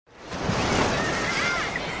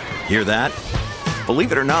Hear that?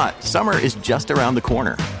 Believe it or not, summer is just around the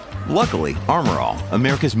corner. Luckily, Armor All,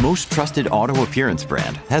 America's most trusted auto appearance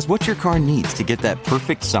brand, has what your car needs to get that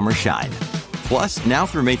perfect summer shine. Plus, now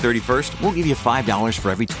through May 31st, we'll give you $5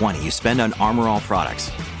 for every $20 you spend on Armor All products.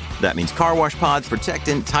 That means car wash pods,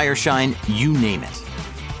 protectant, tire shine, you name it.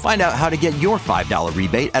 Find out how to get your $5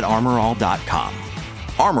 rebate at armorall.com.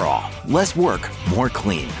 Armor All, less work, more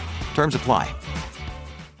clean. Terms apply.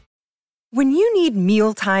 When you need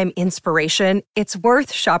mealtime inspiration, it's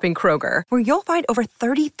worth shopping Kroger, where you'll find over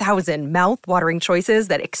 30,000 mouth-watering choices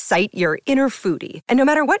that excite your inner foodie. And no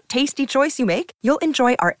matter what tasty choice you make, you'll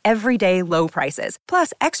enjoy our everyday low prices,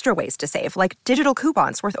 plus extra ways to save, like digital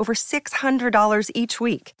coupons worth over $600 each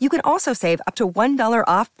week. You can also save up to $1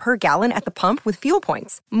 off per gallon at the pump with fuel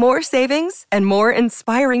points. More savings and more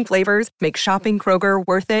inspiring flavors make shopping Kroger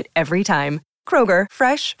worth it every time. Kroger,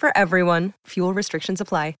 fresh for everyone. Fuel restrictions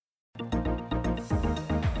apply.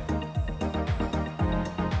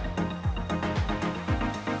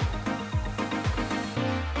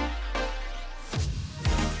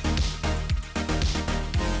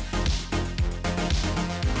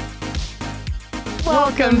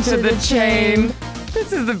 Welcome to the chain.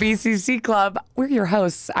 This is the BCC Club. We're your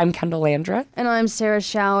hosts. I'm Kendall Landra. And I'm Sarah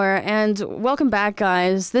Schauer. And welcome back,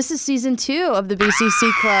 guys. This is season 2 of the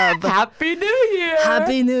BCC Club. Happy New Year.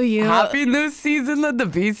 Happy New Year. Happy new season of the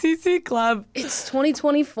BCC Club. It's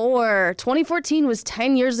 2024. 2014 was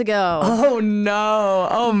 10 years ago. Oh, no.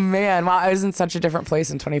 Oh, man. Wow, I was in such a different place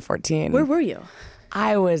in 2014. Where were you?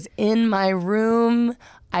 I was in my room.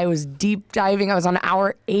 I was deep diving. I was on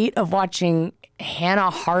hour 8 of watching Hannah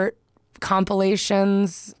Hart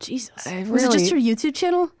compilations. Jesus. Was it just your YouTube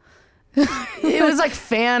channel? It was like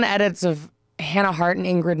fan edits of Hannah Hart and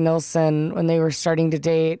Ingrid Nilsson when they were starting to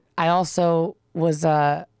date. I also was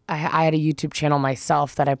I had a YouTube channel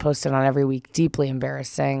myself that I posted on every week. Deeply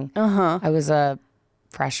embarrassing. I was a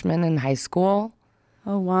freshman in high school.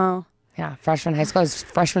 Oh, wow. Yeah, freshman in high school. I was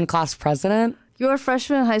freshman class president. You were a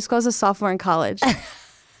freshman in high school as a sophomore in college.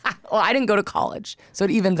 Well, I didn't go to college, so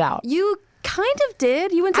it evens out. You kind of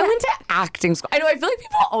did. I went to acting school. I know. I feel like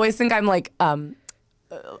people always think I'm like a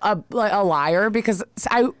liar because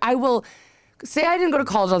I will say I didn't go to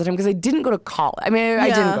college all the time because I didn't go to college. I mean, I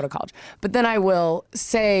didn't go to college, but then I will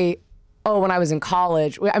say, oh, when I was in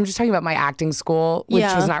college, I'm just talking about my acting school, which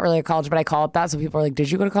was not really a college, but I call it that. So people are like, did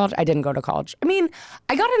you go to college? I didn't go to college. I mean,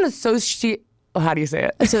 I got an associate. Oh, how do you say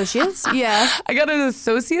it? Associates? Yeah. I got an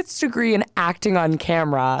associate's degree in acting on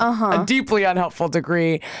camera, a deeply unhelpful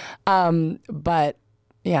degree. But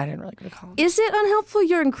yeah, I didn't really go to college. Is it unhelpful?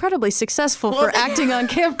 You're incredibly successful for acting on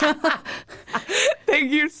camera.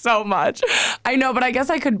 Thank you so much. I know, but I guess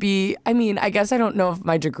I could be, I guess I don't know if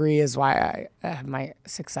my degree is why I have my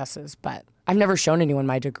successes, but I've never shown anyone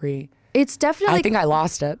my degree. It's definitely... I think I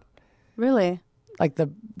lost it. Really? Like the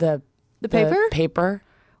paper? Paper.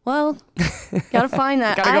 Well, gotta find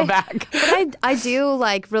that. Gotta go back. But I do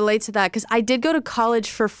relate to that because I did go to college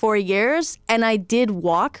for 4 years and I did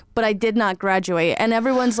walk, but I did not graduate. And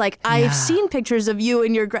everyone's like, I've seen pictures of you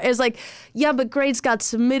in your It's like, yeah, but grades got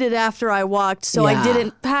submitted after I walked, so I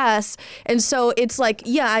didn't pass. And so it's like,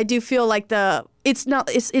 yeah, I do feel like it's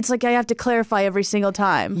like I have to clarify every single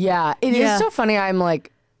time. Yeah, it is so funny. I'm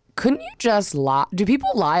like, couldn't you just lie? Do people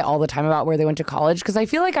lie all the time about where they went to college? Because I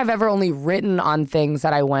feel like I've ever only written on things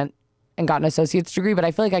that I went and got an associate's degree, but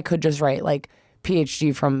I feel like I could just write like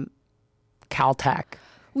PhD from Caltech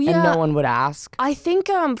and no one would ask. I think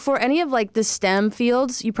for any of the STEM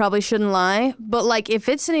fields, you probably shouldn't lie. But if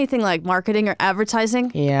it's anything like marketing or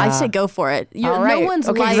advertising, I'd say go for it. All right. No one's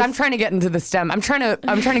okay, life. Because I'm trying to get into the STEM. I'm trying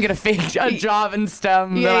to get a job in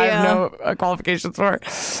STEM that I have no qualifications for.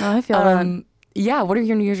 Oh, I feel that. Yeah, what are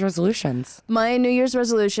your New Year's resolutions? My New Year's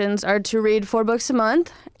resolutions are to read 4 books a month.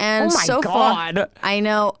 And oh my so God. far, I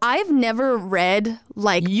know. I've never read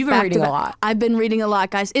You've been reading a lot. I've been reading a lot,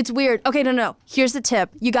 guys. It's weird. Okay, no. Here's the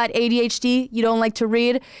tip. You got ADHD, you don't like to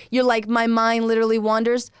read. You're like, my mind literally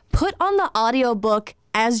wanders. Put on the audiobook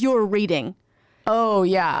as you're reading. Oh,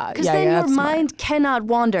 yeah. Because then your mind cannot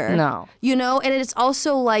wander. No. And it's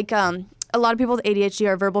also a lot of people with ADHD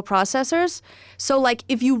are verbal processors. So,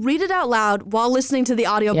 if you read it out loud while listening to the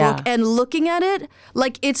audiobook and looking at it,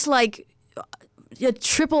 it's like a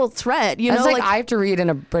triple threat, you know? I have to read in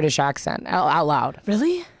a British accent out loud.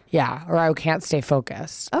 Really? Yeah, or I can't stay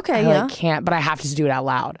focused. Okay, I can't, but I have to do it out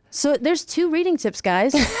loud. So, there's 2 reading tips,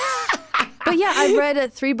 guys. But yeah, I've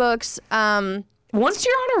read 3 books. Once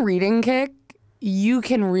you're on a reading kick, you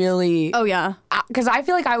can really... Oh, yeah. Because I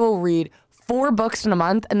feel like I will read 4 books in a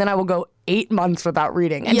month, and then I will go 8 months without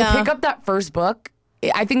reading. And to pick up that first book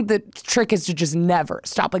I think the trick is to just never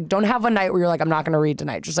stop. Like, don't have a night where you're like, I'm not going to read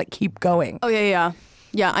tonight. Just like keep going. Oh, yeah.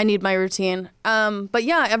 Yeah, I need my routine. But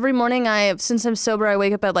yeah, every morning since I'm sober, I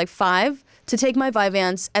wake up at like 5 to take my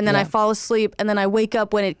Vyvanse, and then I fall asleep, and then I wake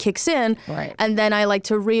up when it kicks in. Right. And then I like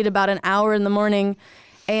to read about an hour in the morning,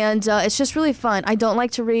 and it's just really fun. I don't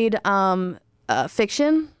like to read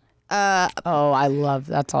fiction. I love,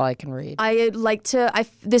 that's all I can read. I like to,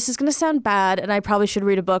 this is going to sound bad, and I probably should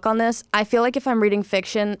read a book on this. I feel like if I'm reading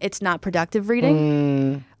fiction, it's not productive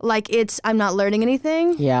reading. Like I'm not learning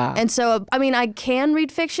anything. Yeah. And so, I mean, I can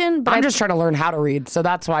read fiction, but I'm just trying to learn how to read, so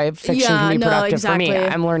that's why fiction can be productive for me.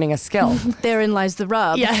 I'm learning a skill. Therein lies the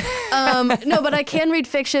rub. Yeah. No, but I can read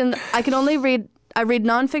fiction. I read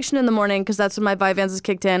nonfiction in the morning because that's when my Vyvanse is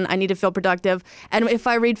kicked in. I need to feel productive. And if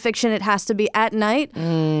I read fiction, it has to be at night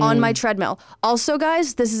on my treadmill. Also,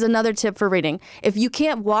 guys, this is another tip for reading. If you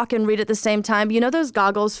can't walk and read at the same time, you know those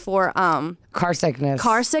goggles for car sickness?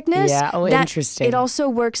 Car sickness? Yeah. Oh, interesting. It also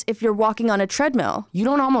works if you're walking on a treadmill. You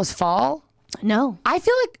don't almost fall? No. I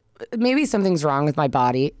feel like maybe something's wrong with my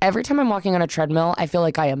body. Every time I'm walking on a treadmill, I feel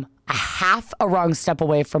like I am a half a wrong step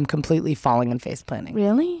away from completely falling and face planting.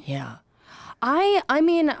 Really? Yeah. I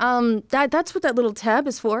mean, that's what that little tab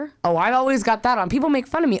is for. Oh, I've always got that on. People make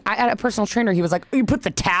fun of me. I had a personal trainer. He was like, "Oh, you put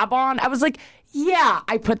the tab on?" I was like, "Yeah,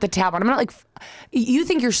 I put the tab on." I'm not like, you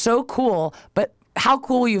think you're so cool, but how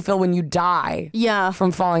cool will you feel when you die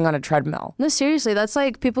from falling on a treadmill? No, seriously, that's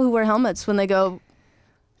like people who wear helmets when they go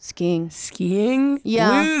skiing. Skiing?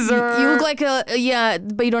 Yeah. Loser. You look like but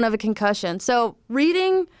you don't have a concussion. So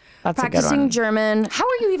reading, That's practicing German. How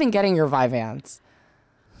are you even getting your Vyvanse?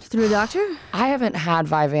 Through a doctor? I haven't had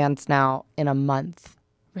Vyvanse now in a month.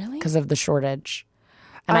 Really? Because of the shortage.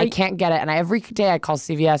 And I can't get it. And every day I call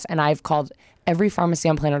CVS, and I've called every pharmacy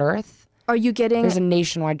on planet Earth. Are you getting... There's a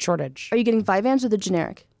nationwide shortage. Are you getting Vyvanse or the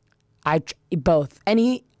generic? Both.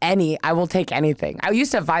 Any. I will take anything. I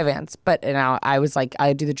used to have Vyvanse, but now I was like,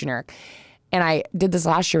 I do the generic. And I did this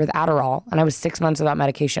last year with Adderall, and I was 6 months without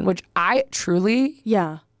medication, which I truly...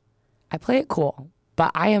 Yeah. I play it cool.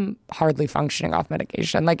 But I am hardly functioning off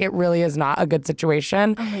medication. Like, it really is not a good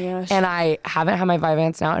situation. Oh my gosh. And I haven't had my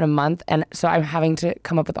Vyvanse now in a month. And so I'm having to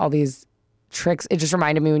come up with all these tricks. It just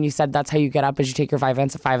reminded me when you said that's how you get up, is you take your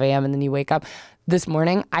Vyvanse at 5 a.m. and then you wake up. This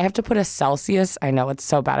morning, I have to put a Celsius. I know it's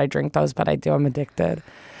so bad I drink those, but I do. I'm addicted.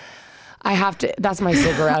 I have to. That's my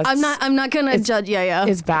cigarettes. I'm not gonna judge. Yeah.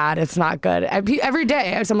 It's bad. It's not good. Every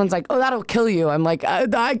day, someone's like, "Oh, that'll kill you." I'm like,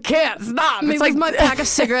 I can't stop. Maybe It's like my pack of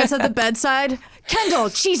cigarettes at the bedside. Kendall,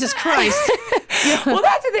 Jesus Christ. Well,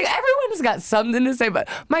 that's the thing. Everyone's got something to say, but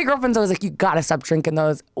my girlfriend's always like, "You gotta stop drinking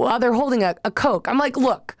those." Well, they're holding a Coke. I'm like,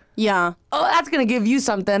 look. Yeah. Oh, that's gonna give you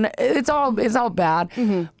something. It's all bad.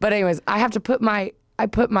 Mm-hmm. But anyways, I have to put my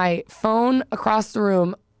phone across the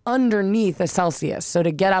room underneath a Celsius. So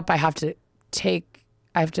to get up, I have to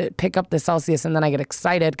pick up the Celsius, and then I get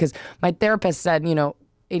excited because my therapist said,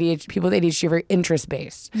 ADHD, people with ADHD are very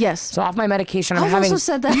interest-based. Yes. So off my medication, I've also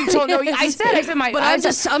said that. You don't know. I said my. But I'm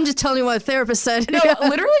just telling you what a therapist said. No,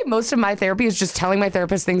 literally, most of my therapy is just telling my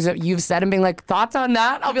therapist things that you've said and being like, thoughts on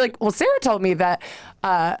that? I'll be like, well, Sarah told me that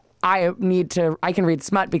I can read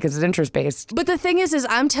smut because it's interest-based. But the thing is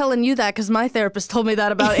I'm telling you that because my therapist told me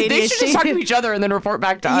that about ADHD. They should just talk to each other and then report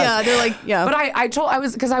back to us. Yeah, they're like, yeah. But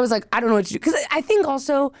I was like, I don't know what to do. Because I think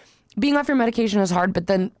also being off your medication is hard, but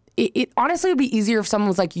then it honestly would be easier if someone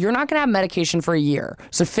was like, you're not going to have medication for a year,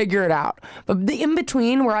 so figure it out. But the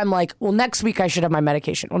in-between where I'm like, well, next week I should have my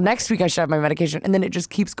medication. Well, next week I should have my medication. And then it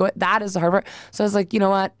just keeps going. That is the hard part. So I was like, you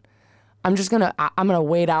know what? I'm gonna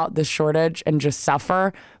wait out this shortage and just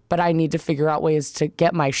suffer. But I need to figure out ways to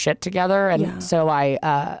get my shit together. And so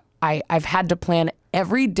I've had to plan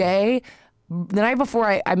every day. The night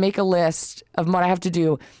before, I make a list of what I have to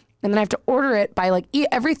do. And then I have to order it by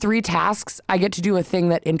every 3 tasks, I get to do a thing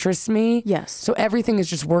that interests me. Yes. So everything is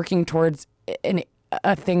just working towards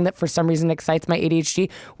a thing that for some reason excites my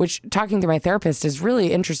ADHD, which talking to my therapist is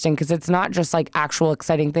really interesting because it's not just actual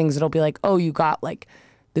exciting things. It'll be like, oh, you got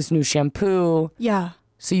this new shampoo. Yeah.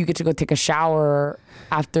 So you get to go take a shower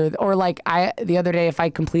after, or the other day, if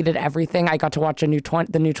I completed everything, I got to watch the new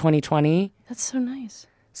 2020. That's so nice.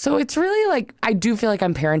 So it's really I do feel like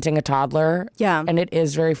I'm parenting a toddler. Yeah. And it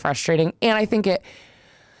is very frustrating. And I think it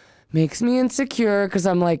makes me insecure because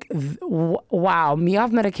I'm like, wow, me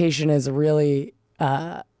off medication is really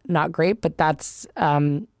not great, but that's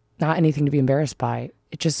not anything to be embarrassed by.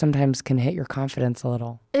 It just sometimes can hit your confidence a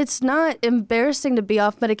little. It's not embarrassing to be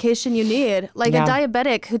off medication you need. A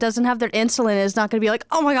diabetic who doesn't have their insulin is not going to be like,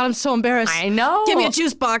 oh my God, I'm so embarrassed. I know. Give me a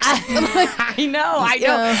juice box. I know.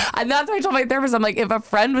 Yeah. And that's why I told my therapist, I'm like, if a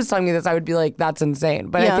friend was telling me this, I would be like, that's insane.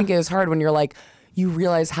 But I think it is hard when you're like, you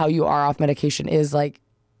realize how you are off medication is like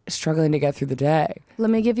struggling to get through the day. Let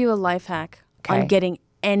me give you a life hack on getting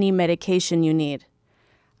any medication you need.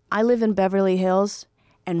 I live in Beverly Hills,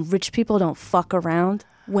 and rich people don't fuck around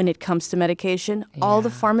when it comes to medication. Yeah. All the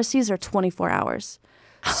pharmacies are 24 hours.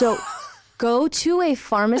 So go to a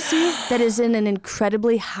pharmacy that is in an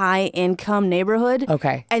incredibly high income neighborhood.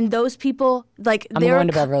 Okay. And those people, like, I'm going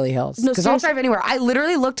to Beverly Hills. Because I'll drive anywhere. I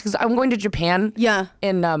literally looked, because I'm going to Japan. Yeah.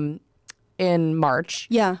 In March.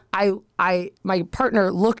 Yeah. My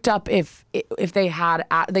partner looked up if they had,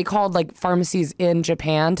 they called like pharmacies in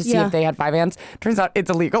Japan to see if they had Vyvanse. Turns out it's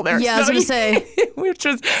illegal there. Yeah, I was going to say. Which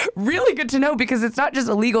is really good to know, because it's not just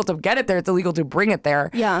illegal to get it there, it's illegal to bring it there.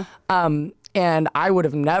 Yeah. And I would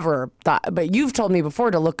have never thought, but you've told me before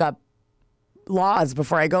to look up laws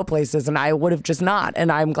before I go places, and I would have just not.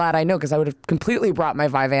 And I'm glad I know, because I would have completely brought my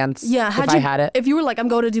Vyvanse if I had it. If you were like, I'm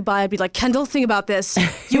going to Dubai, I'd be like, Kendall, think about this.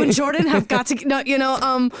 You and Jordan have got to,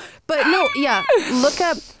 but no, yeah. Look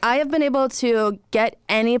up, I have been able to get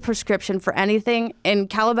any prescription for anything in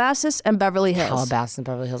Calabasas and Beverly Hills. Calabasas and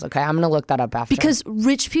Beverly Hills. Okay, I'm going to look that up after. Because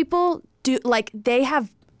rich people do, like, they have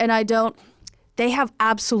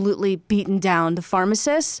absolutely beaten down the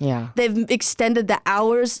pharmacists. Yeah. They've extended the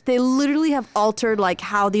hours. They literally have altered like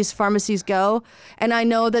how these pharmacies go. And I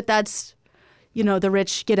know that that's, the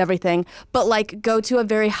rich get everything, but like go to a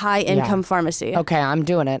very high income pharmacy. Okay, I'm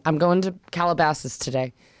doing it. I'm going to Calabasas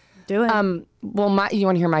today. Do it. Well, you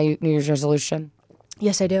want to hear my New Year's resolution?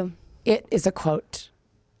 Yes, I do. It is a quote.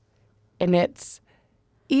 And it's,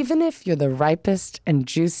 even if you're the ripest and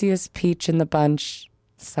juiciest peach in the bunch,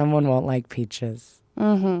 someone won't like peaches.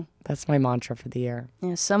 Mm-hmm. That's my mantra for the year.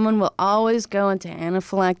 Yeah, someone will always go into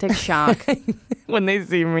anaphylactic shock when they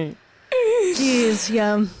see me. Jeez,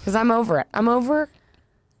 yeah. Because I'm over it. I'm over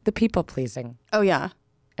the people pleasing. Oh, yeah.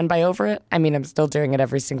 And by over it, I meam still doing it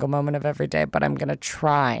every single moment of every day, but I'm going to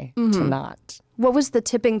try to not. What was the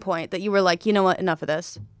tipping point that you were like, you know what, enough of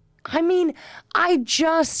this? I mean, I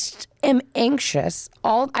just am anxious.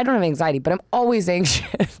 I don't have anxiety, but I'm always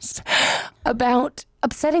anxious about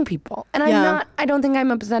upsetting people. And I don't think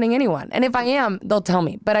I'm upsetting anyone. And if I am, they'll tell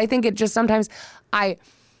me. But I think it just sometimes I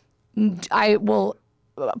will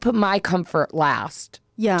put my comfort last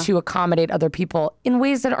to accommodate other people in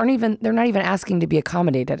ways that they're not even asking to be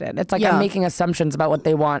accommodated in. It's like I'm making assumptions about what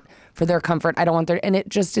they want for their comfort. I don't want and it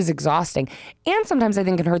just is exhausting. And sometimes I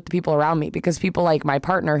think it can hurt the people around me, because people like my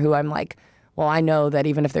partner, who I'm like, well, I know that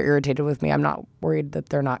even if they're irritated with me, I'm not worried that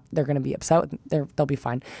they're going to be upset with me. They'll be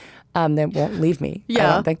fine. They won't leave me. I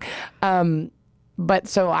don't think. But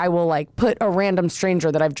so I will like put a random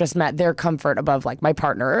stranger that I've just met, their comfort above like my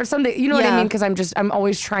partner or something. You know what I mean? Because I'm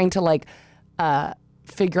always trying to like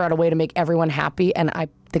figure out a way to make everyone happy. And I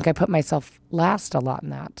think I put myself last a lot in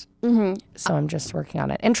that. Mm-hmm. So I'm just working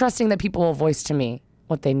on it. And trusting that people will voice to me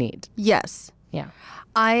what they need. Yes. Yeah.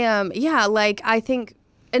 I think,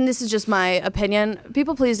 and this is just my opinion,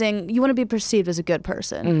 people pleasing, you want to be perceived as a good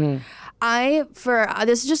person. Mm-hmm.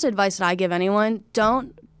 This is just advice that I give anyone.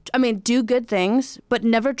 Do good things, but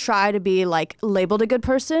never try to be like labeled a good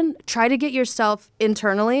person. Try to get yourself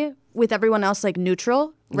internally with everyone else like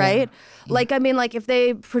neutral, right? Yeah. Like, like if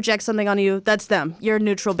they project something on you, that's them. You're a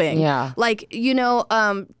neutral being. Yeah. Like,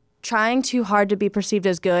 trying too hard to be perceived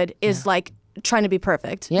as good is like trying to be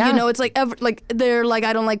perfect. Yeah. It's like they're like,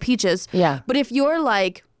 I don't like peaches. Yeah. But if you're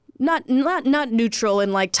like not neutral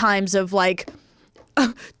in like times of like,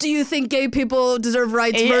 do you think gay people deserve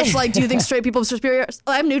rights versus like, do you think straight people are superior?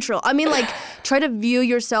 I'm neutral. Try to view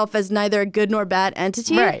yourself as neither a good nor bad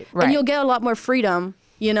entity. Right. And you'll get a lot more freedom,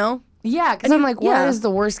 Yeah, because I'm like, what is the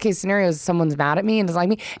worst case scenario? Is someone's mad at me and doesn't like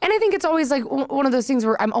me? And I think it's always like one of those things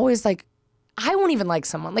where I'm always like, I won't even like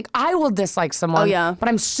someone. Like, I will dislike someone. Oh, yeah. But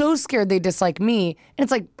I'm so scared they dislike me. And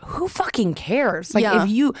it's like, who fucking cares? Like,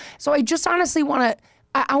 so I just honestly want to,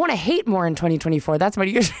 I want to hate more in 2024. That's my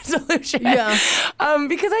New Year's resolution. Yeah.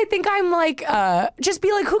 Because I think I'm like, just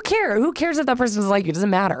be like, who cares? Who cares if that person doesn't like you? It doesn't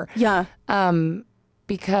matter. Yeah.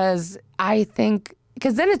 Because I think,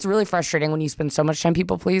 because then it's really frustrating when you spend so much time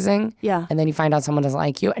people pleasing. Yeah. And then you find out someone doesn't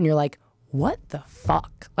like you and you're like, what the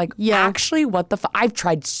fuck? Like, actually, what the fuck? I've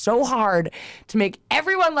tried so hard to make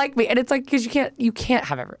everyone like me. And it's like, because you can't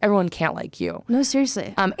have everyone can't like you. No,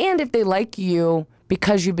 seriously. And if they like you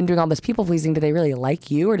because you've been doing all this people pleasing, do they really like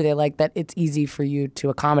you, or do they like that it's easy for you to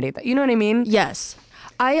accommodate that? You know what I mean? Yes.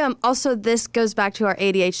 Also, this goes back to our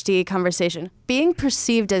ADHD conversation. Being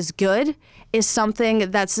perceived as good is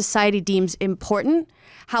something that society deems important.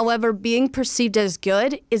 However, being perceived as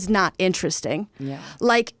good is not interesting. Yeah.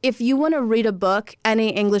 Like, if you want to read a book, any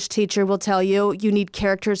English teacher will tell you need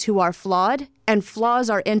characters who are flawed, and flaws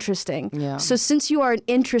are interesting. Yeah. So since you are an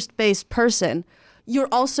interest-based person, you're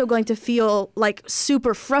also going to feel like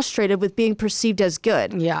super frustrated with being perceived as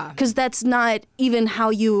good. Yeah. Because that's not even how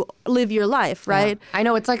you live your life, right? Yeah. I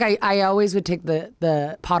know, it's like I always would take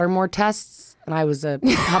the Pottermore tests, and I was a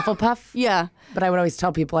Hufflepuff. Yeah. But I would always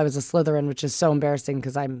tell people I was a Slytherin, which is so embarrassing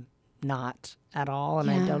because I'm not at all, and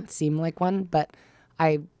I don't seem like one. But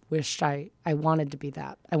I wished I wanted to be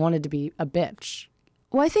that. I wanted to be a bitch.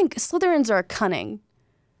 Well, I think Slytherins are cunning.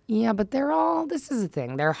 Yeah, but this is the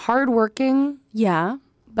thing. They're hardworking, Yeah.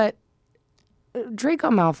 but Draco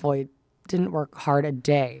Malfoy didn't work hard a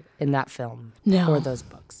day in that film No. or those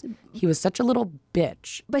books. He was such a little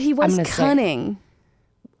bitch. But he was I'm gonna say- cunning.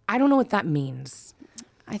 I don't know what that means.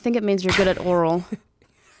 I think it means you're good at oral.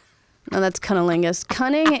 No, that's cunnilingus.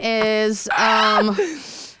 Cunning is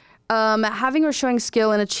having or showing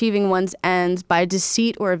skill in achieving one's ends by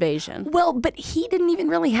deceit or evasion. Well, but he didn't even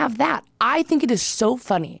really have that. I think it is so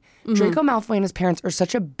funny. Draco Malfoy and his parents are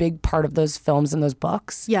such a big part of those films and those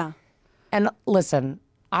books. Yeah. And listen,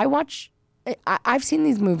 I've seen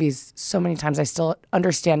these movies so many times, I still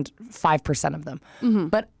understand 5% of them.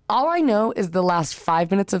 But all I know is the last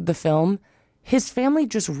 5 minutes of the film, his family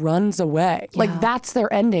just runs away. Yeah. Like, that's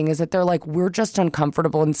their ending, is that they're like, we're just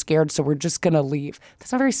uncomfortable and scared, so we're just going to leave.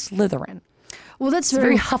 That's not very Slytherin. Well, that's It's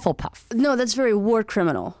very Hufflepuff. No, that's very war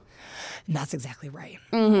criminal. And that's exactly right.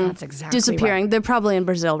 That's exactly Disappearing. right. They're probably in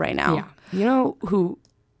Brazil right now. Yeah. You know who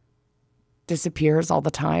disappears all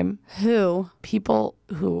the time? Who? People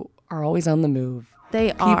who are always on the move. They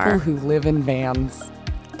People are. who live in vans.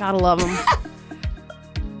 Gotta love them.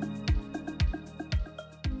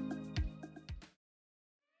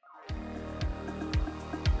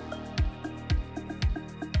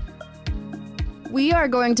 We are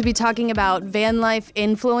going to be talking about van life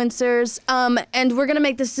influencers, and we're going to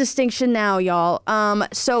make this distinction now, y'all.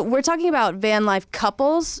 So we're talking about van life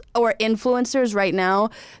couples or influencers right now.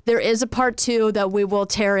 There is a part 2 that we will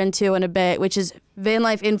tear into in a bit, which is van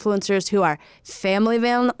life influencers who are family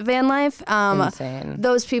van life. Insane.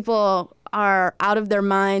 Those people are out of their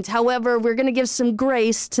minds. However, we're going to give some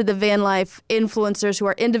grace to the van life influencers who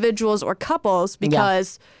are individuals or couples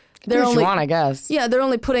because... They're only, I guess. Yeah, they're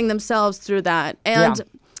only putting themselves through that. And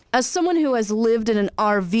as someone who has lived in an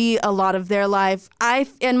RV a lot of their life,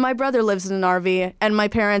 and my brother lives in an RV, and my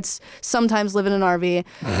parents sometimes live in an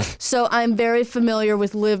RV. So I'm very familiar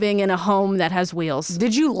with living in a home that has wheels.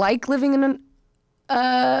 Did you like living in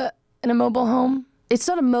a mobile home? It's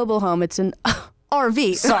not a mobile home, it's an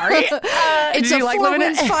RV. Sorry. It's did a you like living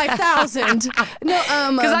in 5000.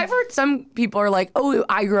 No, because I've heard some people are like, "Oh,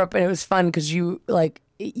 I grew up and it was fun because you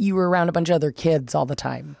were around a bunch of other kids all the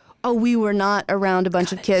time." Oh, we were not around a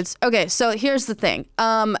bunch of kids. Okay, so here's the thing.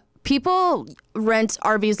 People rent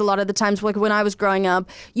RVs a lot of the times. Like when I was growing up,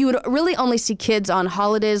 you would really only see kids on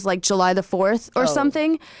holidays like July the 4th or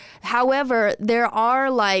something. However, there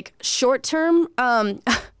are like short-term,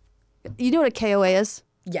 you know what a KOA is?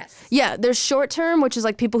 Yes. Yeah, there's short term, which is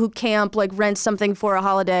like people who camp, like rent something for a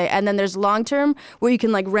holiday, and then there's long term where you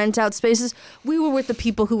can like rent out spaces. We were with the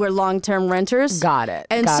people who were long term renters. Got it.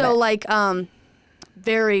 And Got so it. like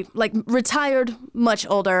very like retired, much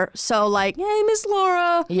older. So like, hey, Miss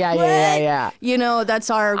Laura. Yeah. You know,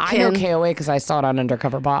 that's our I kin. know KOA because I saw it on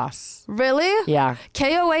Undercover Boss. Really? Yeah.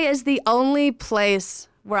 KOA is the only place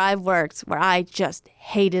where I've worked where I just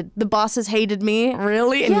hated, the bosses hated me.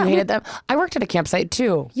 Really? And Yeah. you hated them? I worked at a campsite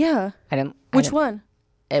too. Yeah. Which one?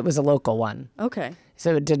 It was a local one. Okay.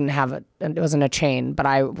 So it didn't have it wasn't a chain, but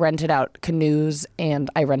I rented out canoes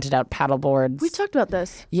and I rented out paddle boards. We talked about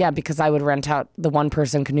this. Yeah, because I would rent out the one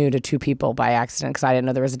person canoe to 2 people by accident because I didn't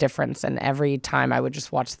know there was a difference. And every time I would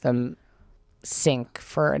just watch them sink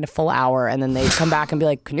for a full hour and then they'd come back and be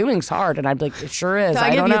like, canoeing's hard. And I'd be like, it sure is. I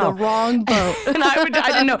I don't gave you know. the wrong boat. And I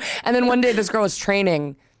didn't know. And then one day this girl was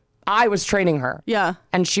training. I was training her. Yeah.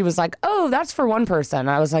 And she was like, oh, that's for one person. And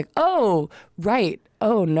I was like, oh, right.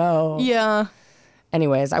 Oh, no. Yeah.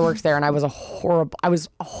 Anyways, I worked there and I was a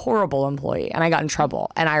horrible employee and I got in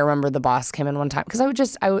trouble. And I remember the boss came in one time because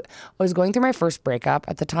I was going through my first breakup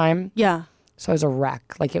at the time. Yeah. So I was a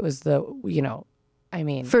wreck. Like it was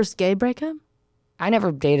First gay breakup? I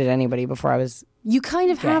never dated anybody before I was. You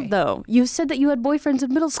kind of have, though. You said that you had boyfriends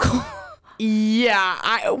in middle school. Yeah.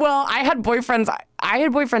 I had boyfriends. I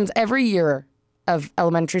had boyfriends every year of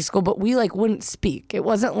elementary school, but we wouldn't speak. It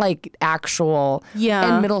wasn't like actual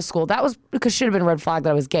in middle school. That was because should have been red flag that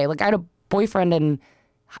I was gay. Like I had a boyfriend in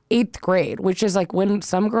 8th grade, which is like when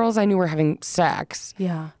some girls I knew were having sex.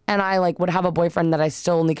 Yeah. And I would have a boyfriend that I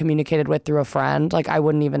still only communicated with through a friend. Like I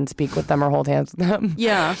wouldn't even speak with them or hold hands with them.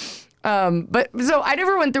 Yeah. But so I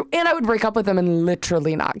never went through, and I would break up with them and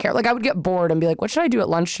literally not care. Like I would get bored and be like, what should I do at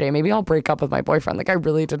lunch today? Maybe I'll break up with my boyfriend. Like I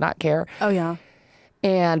really did not care. Oh, yeah.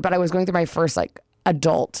 But I was going through my first like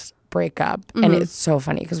adult breakup, and it's so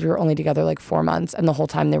funny because we were only together like 4 months, and the whole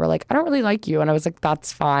time they were like, I don't really like you, and I was like,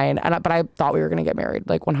 that's fine, but I thought we were gonna get married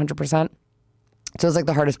like 100%. So it was like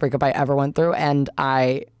the hardest breakup I ever went through, and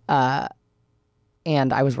I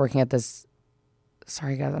was working at this.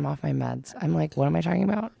 Sorry guys, I'm off my meds. I'm like, what am I talking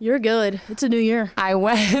about? You're good. It's a new year. I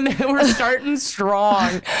went. We're starting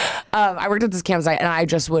strong. I worked at this campsite, and I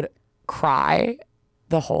just would cry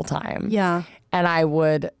the whole time. Yeah. And I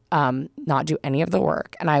would not do any of the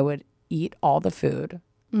work, and I would eat all the food.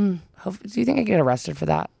 Do you think I could get arrested for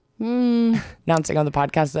that? Announcing on the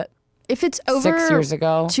podcast that if it's over 6 years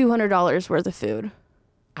ago, $200 worth of food,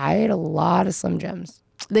 I ate a lot of Slim Jims.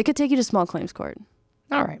 they could take you to small claims court.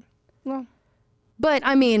 All right. Well, but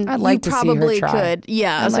I mean, I'd like you to probably see her try. could.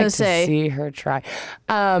 Yeah, I was I'd gonna like say. to see her try.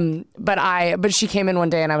 But she came in one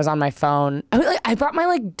day and I was on my phone. I brought my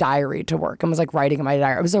like diary to work and was like writing in my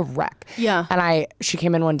diary. It was a wreck. Yeah. And she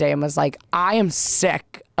came in one day and was like, I am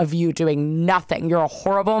sick of you doing nothing. You're a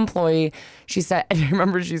horrible employee. She said, and I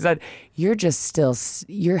remember she said, you're just still,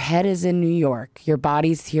 your head is in New York. Your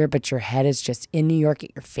body's here, but your head is just in New York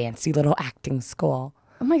at your fancy little acting school.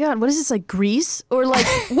 Oh my God, what is this, like Grease? Or like,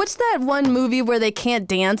 what's that one movie where they can't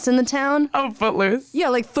dance in the town? Oh, Footloose. Yeah,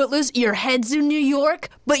 like Footloose, your head's in New York,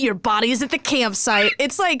 but your body's at the campsite.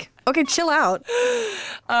 It's like, okay, chill out.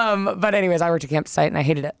 But anyways, I worked at a campsite and I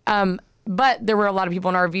hated it. But there were a lot of people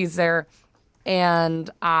in RVs there, and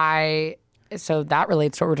so that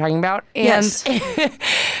relates to what we're talking about. And Yes.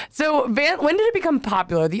 So when did it become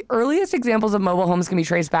popular? The earliest examples of mobile homes can be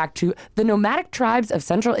traced back to the nomadic tribes of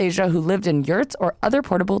Central Asia who lived in yurts or other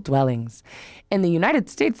portable dwellings. In the United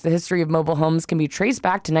States, the history of mobile homes can be traced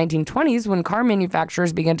back to 1920s when car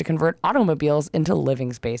manufacturers began to convert automobiles into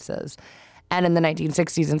living spaces. And in the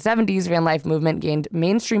 1960s and 70s, van life movement gained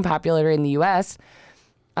mainstream popularity in the U.S.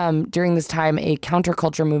 During this time, a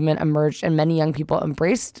counterculture movement emerged and many young people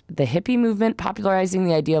embraced the hippie movement, popularizing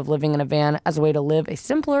the idea of living in a van as a way to live a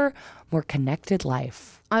simpler, more connected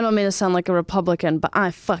life. I don't mean to sound like a Republican, but I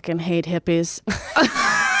fucking hate hippies.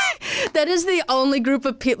 That is the only group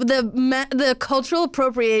of people, the cultural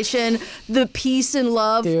appropriation, the peace and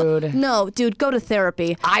love. Dude. No, dude, go to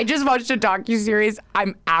therapy. I just watched a docuseries.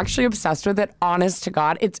 I'm actually obsessed with it, honest to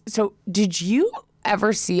God. Did you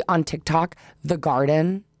ever see on TikTok The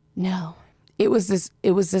Garden? No. It was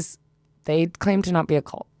this, they claim to not be a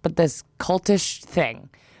cult, but this cultish thing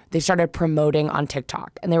they started promoting on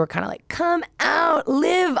TikTok. And they were kind of like, come out,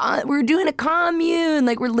 we're doing a commune.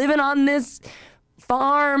 Like, we're living on this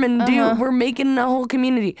farm and we're making a whole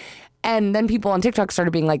community. And then people on TikTok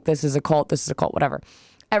started being like, this is a cult, whatever.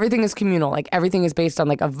 Everything is communal. Like, everything is based on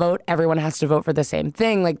like a vote. Everyone has to vote for the same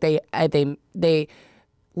thing. Like, they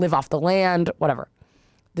live off the land, whatever.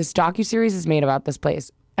 This docuseries is made about this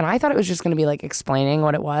place. And I thought it was just going to be like explaining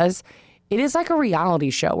what it was. It is like a reality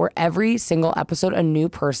show where every single episode, a new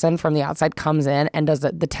person from the outside comes in and does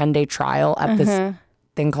the 10-day trial at this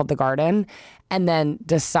thing called The Garden. And then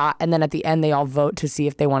at the end, they all vote to see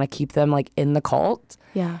if they want to keep them like in the cult.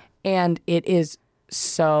 Yeah. And it is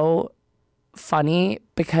so funny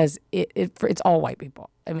because it's all white people.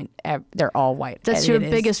 I mean, they're all white. That's your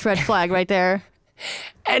biggest red flag right there.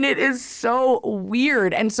 And it is so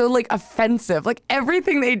weird and so like offensive. Like,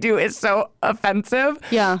 everything they do is so offensive.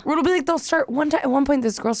 Yeah. Where it'll be like at one point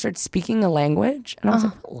this girl started speaking a language, and I was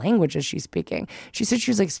like, what language is she speaking? She said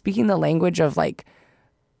she was like speaking the language of like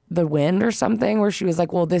the wind or something, where she was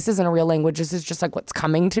like, well, this isn't a real language, this is just like what's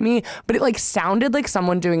coming to me. But it like sounded like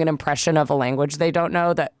someone doing an impression of a language they don't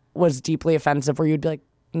know that was deeply offensive, where you'd be like,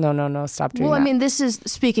 no, stop doing that. Well, I mean, this is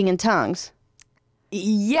speaking in tongues.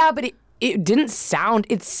 Yeah, but it didn't sound,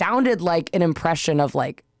 it sounded like an impression of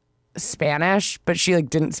like Spanish, but she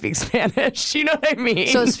like didn't speak Spanish. You know what I mean?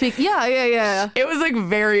 So yeah. It was like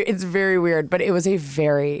it's very weird, but it was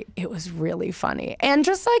really funny and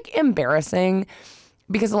just like embarrassing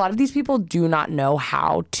because a lot of these people do not know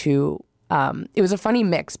how to, it was a funny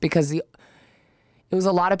mix because it was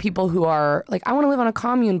a lot of people who are like, I want to live on a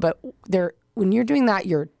commune, but when you're doing that,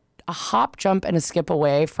 you're a hop, jump, and a skip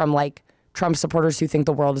away from like Trump supporters who think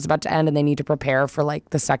the world is about to end and they need to prepare for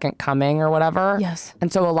like the second coming or whatever. Yes. And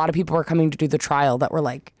so a lot of people were coming to do the trial that were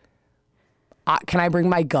like, can I bring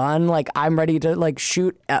my gun? Like, I'm ready to like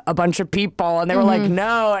shoot a bunch of people. And they were like,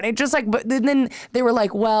 no. And it just like, but then they were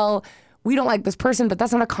like, well, we don't like this person, but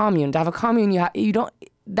that's not a commune. To have a commune, you don't,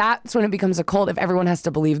 that's when it becomes a cult if everyone has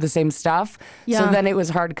to believe the same stuff. Yeah. So then it was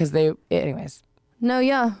hard because anyways. No,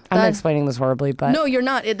 yeah. I'm explaining this horribly, but No, you're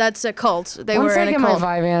not. That's a cult. They once were I in a get my cult.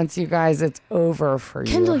 Vyvanse, you guys, it's over for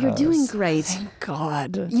you. Kendall, you're doing hoes. great. Thank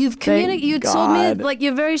God. You've Thank you told me God. like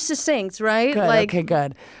you're very succinct, right? Good. Like, Okay,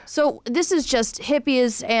 good. So this is just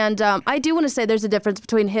hippies, and I do want to say there's a difference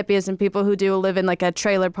between hippies and people who do live in like a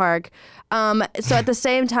trailer park. So at the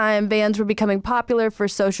same time, vans were becoming popular for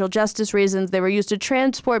social justice reasons. They were used to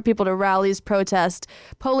transport people to rallies, protests,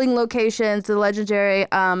 polling locations. The legendary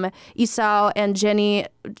Esau and Jenny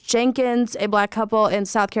Jenkins, a black couple in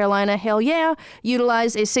South Carolina, hell yeah,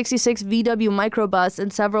 utilized a 66 VW microbus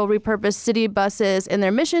and several repurposed city buses in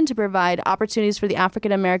their mission to provide opportunities for the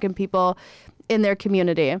African American people in their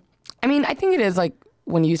community. I mean, I think it is like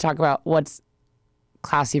when you talk about what's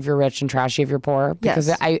classy if you're rich and trashy if you're poor. Because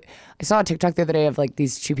Yes. I saw a TikTok the other day of like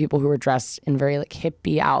these two people who were dressed in very like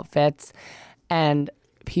hippie outfits, and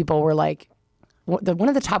people were like, one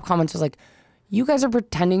of the top comments was like, "You guys are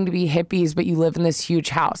pretending to be hippies, but you live in this huge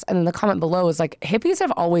house." And then the comment below was like, "Hippies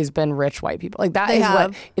have always been rich white people. Like that They is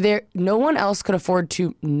have. what no one else could afford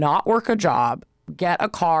to not work a job, get a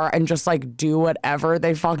car, and just like do whatever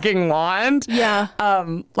they fucking want." Yeah.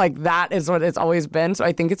 Like that is what it's always been. So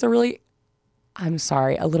I think it's a really, I'm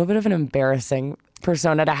sorry, a little bit of an embarrassing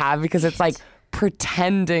persona to have, because it's like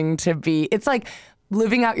pretending to be, it's like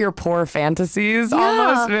living out your poor fantasies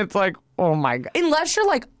almost. And it's like, oh my God. Unless you're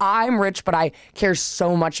like, I'm rich, but I care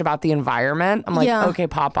so much about the environment. I'm like, Yeah. okay,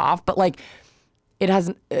 pop off. But like, it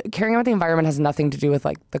has, caring about the environment has nothing to do with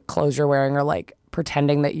like the clothes you're wearing or like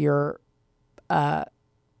pretending that you're, I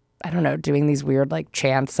don't know, doing these weird like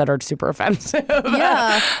chants that are super offensive.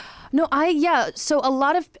 Yeah. No, So a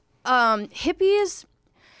lot of hippies,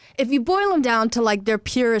 if you boil them down to like their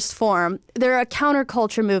purest form, they're a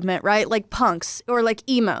counterculture movement, right? Like punks or like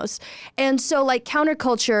emos. And so like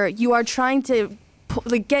counterculture, you are trying to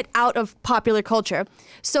like get out of popular culture.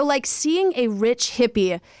 So like seeing a rich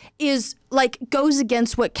hippie is like goes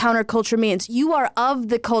against what counterculture means. You are of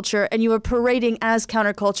the culture and you are parading as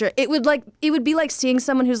counterculture. It would be like seeing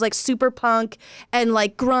someone who's like super punk and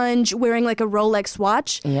like grunge wearing like a Rolex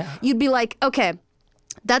watch. Yeah. You'd be like, okay,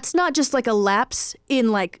 that's not just like a lapse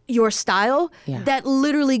in like your style. Yeah. That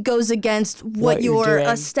literally goes against what you're your doing.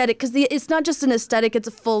 aesthetic, because it's not just an aesthetic, it's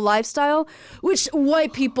a full lifestyle, which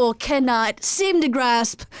white people cannot seem to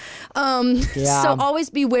grasp. Yeah. So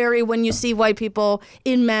always be wary when you see white people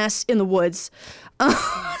in mass in the woods.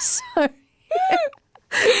 Sorry.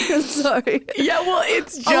 Sorry. Yeah, well,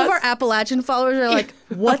 it's just. All of our Appalachian followers are like,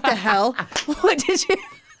 what the hell? What did you...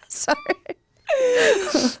 Sorry.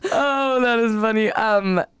 Oh, that is funny.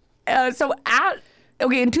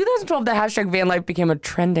 In 2012, the hashtag van life became a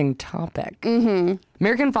trending topic. Mm-hmm.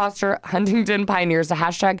 American Foster Huntington pioneers the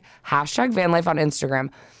hashtag van life on Instagram.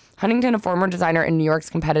 Huntington, a former designer in New York's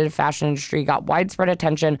competitive fashion industry, got widespread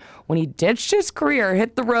attention when he ditched his career,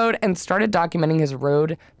 hit the road, and started documenting his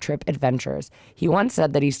road trip adventures. He once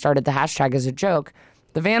said that he started the hashtag as a joke.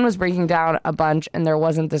 The van was breaking down a bunch, and there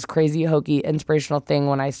wasn't this crazy, hokey, inspirational thing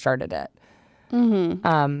when I started it.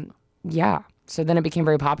 Yeah. So then it became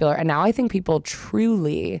very popular. And now I think people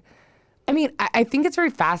truly, I think it's very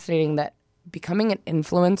fascinating that becoming an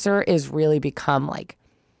influencer is really become like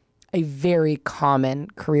a very common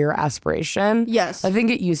career aspiration. Yes. I think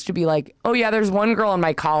it used to be like, oh yeah, there's one girl in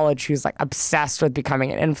my college who's like obsessed with becoming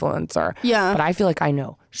an influencer. Yeah. But I feel like I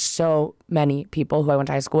know so many people who I went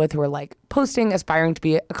to high school with who are like posting, aspiring to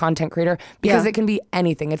be a content creator, because Yeah. it can be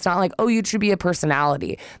anything. It's not like, oh, you should be a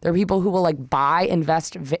personality. There are people who will like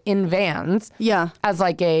invest in vans. Yeah. As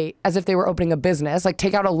if they were opening a business, like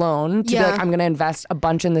take out a loan to be Yeah. like, I'm going to invest a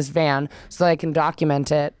bunch in this van so that I can document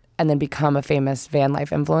it and then become a famous van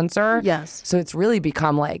life influencer. Yes. So it's really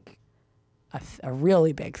become like a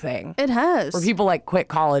really big thing. It has. Where people like quit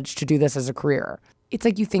college to do this as a career. It's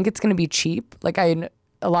like you think it's going to be cheap. Like a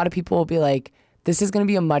lot of people will be like, this is going to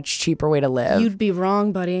be a much cheaper way to live. You'd be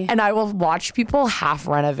wrong, buddy. And I will watch people half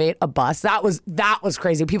renovate a bus. That was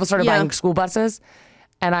crazy. People started Yeah. buying school buses.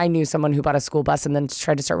 And I knew someone who bought a school bus and then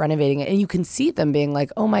tried to start renovating it. And you can see them being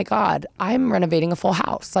like, oh my God, I'm renovating a full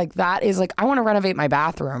house. Like that is like, I want to renovate my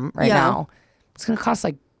bathroom right Yeah. now. It's going to cost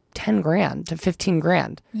like 10 grand to 15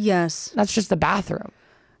 grand. Yes. That's just the bathroom.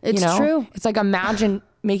 It's you know? true. It's like, imagine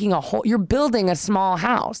making you're building a small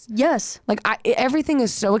house. Yes. Like everything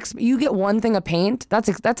is so you get one thing of paint, that's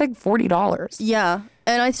like $40. Yeah.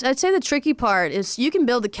 And I'd say the tricky part is you can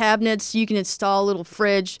build the cabinets, you can install a little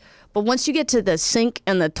fridge, but once you get to the sink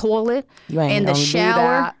and the toilet You ain't and the gonna do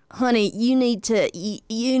shower, that. honey, you need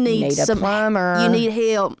need a some plumber. You need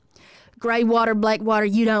help. Gray water, black water,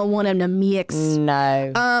 you don't want them to mix.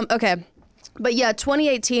 No. Okay. But yeah,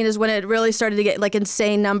 2018 is when it really started to get like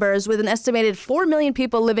insane numbers with an estimated 4 million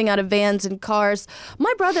people living out of vans and cars.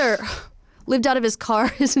 My brother lived out of his car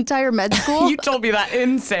his entire med school. You told me that.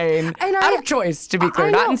 Insane. And out of choice, to be clear.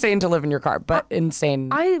 I Not know. insane to live in your car, but insane.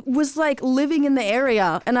 I was like living in the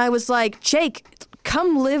area and I was like, Jake,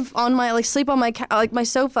 come live on my, like sleep on my, my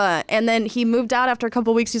sofa. And then he moved out after a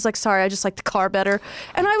couple of weeks. He's like, sorry, I just like the car better.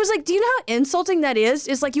 And I was like, do you know how insulting that is?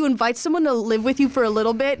 It's like you invite someone to live with you for a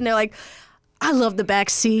little bit and they're like, I love the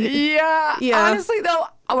back seat. Yeah. Honestly, though,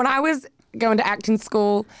 when I was going to acting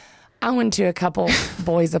school, I went to a couple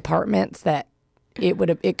boys' apartments that it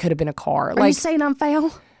could have been a car. Are you saying I'm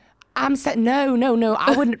foul? I'm saying no.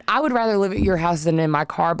 I would rather live at your house than in my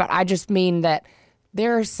car, but I just mean that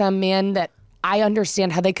there are some men that I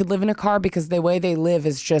understand how they could live in a car because the way they live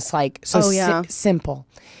is just like so simple.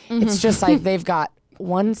 Mm-hmm. It's just like they've got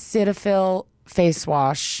one Cetaphil face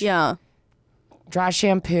wash, dry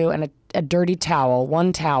shampoo, and a dirty towel,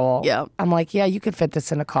 one towel. Yeah. I'm like, yeah, you could fit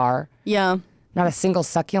this in a car. Yeah. Not a single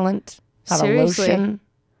succulent, not Seriously? a lotion.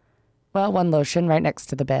 Well, one lotion right next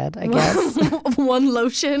to the bed, I guess. One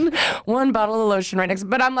lotion. One bottle of lotion right next.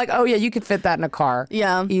 But I'm like, oh yeah, you could fit that in a car.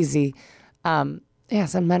 Yeah. Easy. Yeah,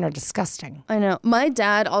 some men are disgusting. I know. My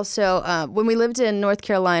dad also, when we lived in North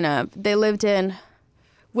Carolina, they lived in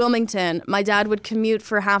Wilmington. My dad would commute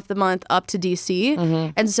for half the month up to D.C.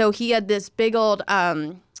 Mm-hmm. And so he had this big old,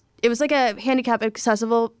 it was like a handicap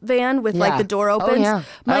accessible van with like the door opens. Oh,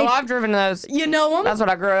 yeah. I've driven those. You know them? That's what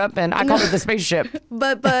I grew up in. I called it the spaceship.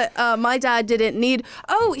 But my dad didn't need,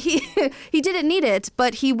 he didn't need it,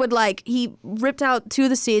 but he would he ripped out two of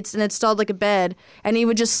the seats and installed like a bed and he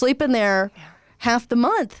would just sleep in there half the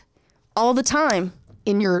month, all the time.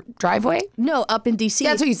 In your driveway? No, up in D.C.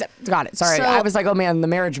 That's what you said. Got it. Sorry. So- I was like, oh man, the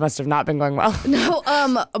marriage must have not been going well. No,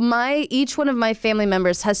 each one of my family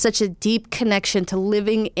members has such a deep connection to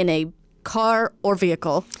living in a car or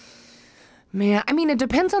vehicle. Man, I mean, it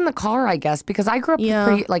depends on the car, I guess, because I grew up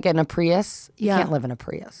in a Prius. You can't live in a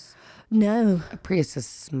Prius. No. A Prius is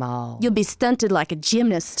small. You'll be stunted like a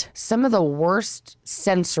gymnast. Some of the worst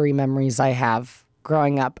sensory memories I have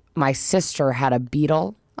growing up, my sister had a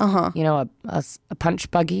Beetle. You know, a punch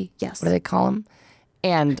buggy. Yes. What do they call them?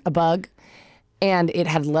 And a bug. And it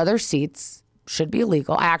had leather seats. Should be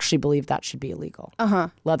illegal. I actually believe that should be illegal.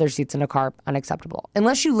 Leather seats in a car, unacceptable.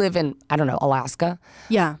 Unless you live in, I don't know, Alaska.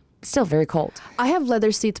 Yeah. Still very cold. I have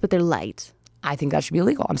leather seats, but they're light. I think that should be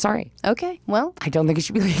illegal. I'm sorry. Okay, well. I don't think it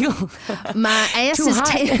should be legal. My ass Too is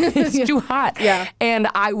hot. It's too hot. Yeah. And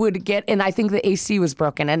I would and I think the AC was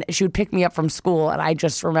broken, and she would pick me up from school, and I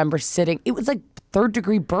just remember sitting, it was like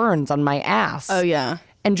 3rd-degree burns on my ass. Oh, yeah.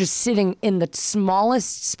 And just sitting in the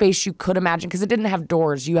smallest space you could imagine, because it didn't have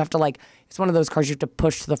doors. You have to it's one of those cars you have to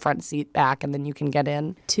push the front seat back, and then you can get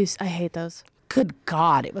in. I hate those. Good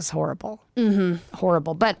God, it was horrible. Mm-hmm.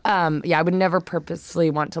 Horrible. But I would never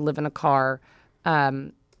purposefully want to live in a car,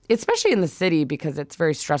 especially in the city, because it's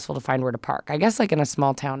very stressful to find where to park. I guess in a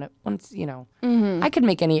small town, I could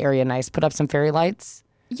make any area nice, put up some fairy lights.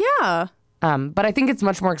 Yeah. But I think it's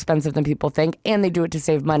much more expensive than people think, and they do it to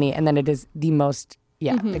save money, and then it is the most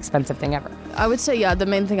expensive thing ever. I would say, the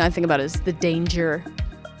main thing I think about is the danger.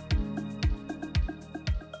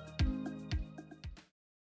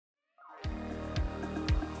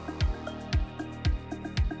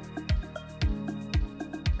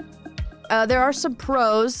 There are some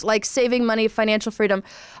pros, like saving money, financial freedom.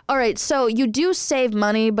 All right, so you do save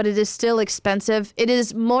money, but it is still expensive. It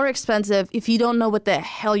is more expensive if you don't know what the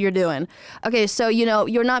hell you're doing. Okay, so,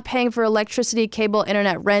 you're not paying for electricity, cable,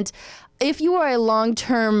 internet, rent. If you are a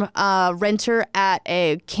long-term renter at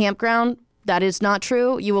a campground, that is not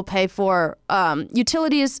true. You will pay for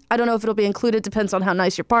utilities. I don't know if it'll be included. Depends on how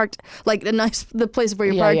nice you're parked, the place where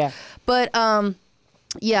you're parked. Yeah. But,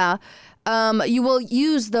 you will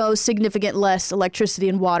use those significant less electricity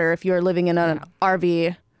and water if you're living in an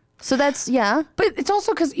RV. So that's, But it's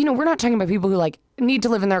also because, we're not talking about people who need to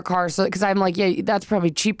live in their car. So, because I'm like, yeah, that's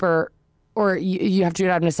probably cheaper, or you have to do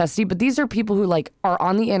it out of necessity. But these are people who are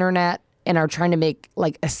on the internet and are trying to make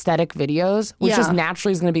aesthetic videos, which just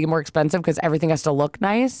naturally is going to be more expensive because everything has to look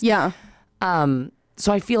nice. Yeah.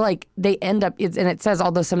 So I feel like they end up, and it says,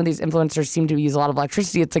 although some of these influencers seem to use a lot of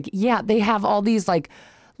electricity, it's they have all these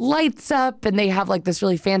lights up, and they have this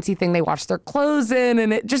really fancy thing they wash their clothes in,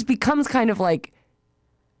 and it just becomes kind of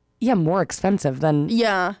more expensive than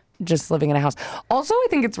just living in a house. Also, I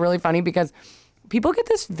think it's really funny because people get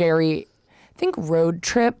this I think road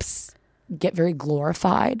trips get very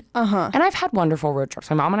glorified. And I've had wonderful road trips.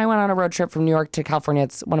 My mom and I went on a road trip from New York to California.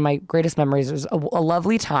 It's one of my greatest memories. It was a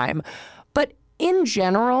lovely time. But in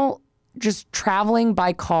general, just traveling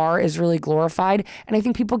by car is really glorified. And I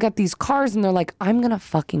think people get these cars and they're like, I'm going to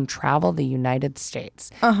fucking travel the United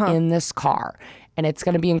States in this car. And it's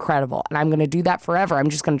going to be incredible. And I'm going to do that forever. I'm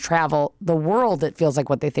just going to travel the world, it feels like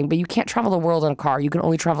what they think. But you can't travel the world in a car. You can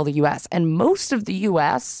only travel the U.S. And most of the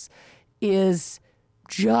U.S. is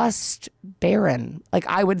just barren. Like,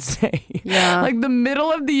 I would say. Yeah. Like, the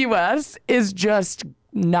middle of the U.S. is just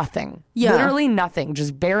nothing. Yeah. Literally nothing.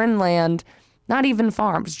 Just barren land. Not even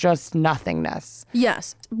farms, just nothingness.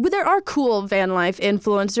 Yes. But there are cool van life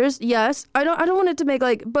influencers. Yes. I don't want it to make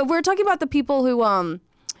like, but we're talking about the people who,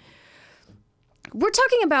 we're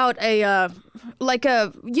talking about when,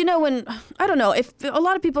 I don't know, if a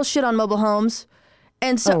lot of people shit on mobile homes.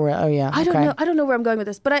 And so, yeah. I don't know where I'm going with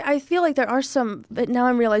this, but I feel like there are some, but now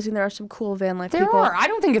I'm realizing there are some cool van life There people. are. I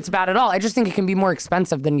don't think it's bad at all. I just think it can be more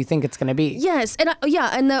expensive than you think it's going to be. Yes.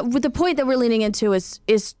 And with the point that we're leaning into is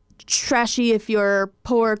trashy if you're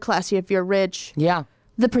poor, classy if you're rich. Yeah.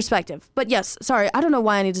 The perspective. But yes, sorry, I don't know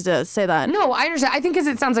why I needed to say that. No, I understand. I think because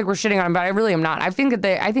it sounds like we're shitting on them, but I really am not. I think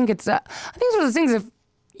it's one of those things, if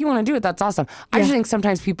you want to do it, that's awesome. I just think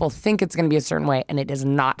sometimes people think it's going to be a certain way, and it is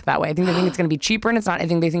not that way. I think they think it's going to be cheaper, and it's not. I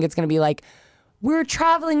think they think it's going to be like, we're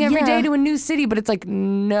traveling every day to a new city, but it's like,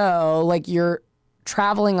 no, like you're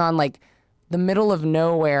traveling on like the middle of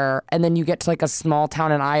nowhere, and then you get to like a small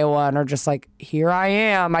town in Iowa and are just like, here I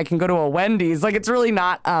am. I can go to a Wendy's. Like, it's really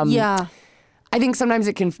not. I think sometimes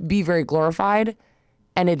it can be very glorified,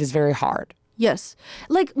 and it is very hard. Yes.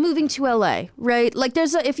 Like moving to LA, right? Like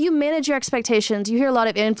if you manage your expectations, you hear a lot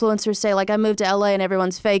of influencers say like, I moved to LA and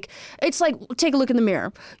everyone's fake. It's like, take a look in the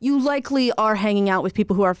mirror. You likely are hanging out with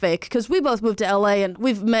people who are fake, because we both moved to LA and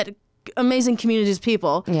we've met amazing communities of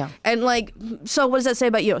people. Yeah. And like, so what does that say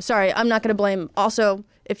about you? Sorry, I'm not going to blame. Also,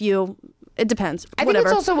 it depends. I think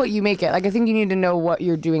it's also what you make it. Like, I think you need to know what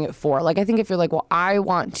you're doing it for. Like, I think if you're like, well, I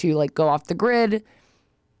want to like go off the grid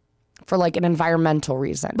for like an environmental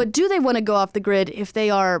reason. But do they want to go off the grid if they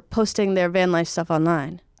are posting their van life stuff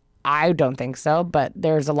online? I don't think so, but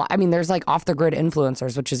there's a lot. I mean, there's like off the grid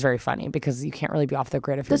influencers, which is very funny because you can't really be off the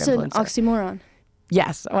grid if you're an influencer. That's an oxymoron.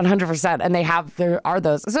 Yes, 100%. And there are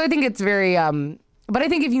those. So I think it's very, but I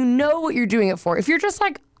think if you know what you're doing it for, if you're just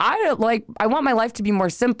like, I want my life to be more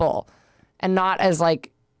simple and not as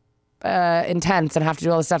like intense and have to do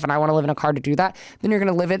all this stuff and I want to live in a car to do that, then you're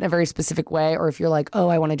going to live it in a very specific way. Or if you're like, oh,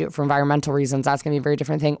 I want to do it for environmental reasons, that's going to be a very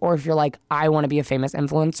different thing. Or if you're like, I want to be a famous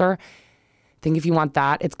influencer, I think if you want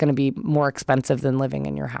that, it's going to be more expensive than living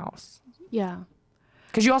in your house. Yeah.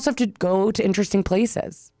 Because you also have to go to interesting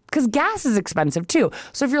places. Because gas is expensive too.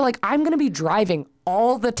 So if you're like, I'm going to be driving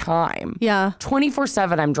all the time. Yeah.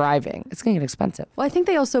 24/7 I'm driving. It's going to get expensive. Well, I think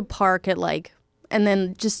they also park at like, and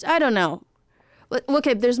then just, I don't know.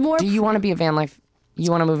 Okay, there's more. Do you want to be a van life?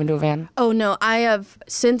 You want to move into a van? Oh, no. I have,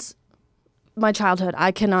 since my childhood,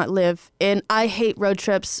 I cannot live in, I hate road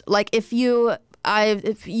trips. Like if you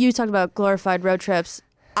talk about glorified road trips,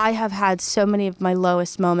 I have had so many of my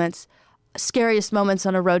lowest moments, scariest moments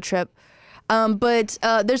on a road trip. But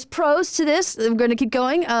there's pros to this. I'm going to keep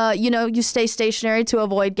going. You stay stationary to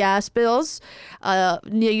avoid gas bills.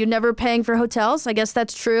 You're never paying for hotels. I guess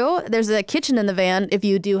that's true. There's a kitchen in the van. If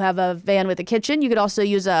you do have a van with a kitchen, you could also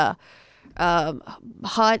use a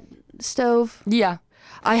hot stove. Yeah.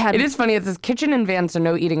 It is funny. It says kitchen and van, so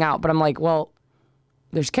no eating out. But I'm like, well,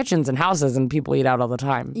 there's kitchens and houses and people eat out all the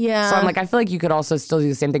time. Yeah. So I'm like, I feel like you could also still do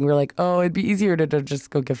the same thing. We're like, oh, it'd be easier to just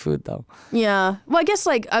go get food though. Yeah. Well, I guess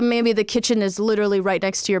like maybe the kitchen is literally right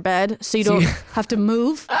next to your bed, so you don't have to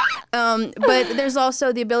move. But there's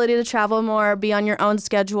also the ability to travel more, be on your own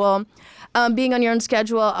schedule. Being on your own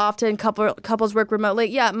schedule, often couples work remotely.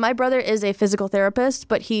 Yeah, my brother is a physical therapist,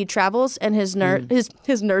 but he travels, and his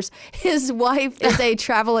his wife is a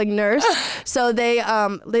traveling nurse. So they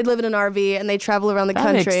live in an RV and they travel around the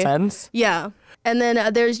country. That makes sense. Yeah. And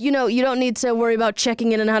then there's, you don't need to worry about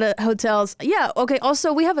checking in and out of hotels. Yeah. Okay.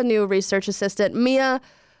 Also, we have a new research assistant, Mia.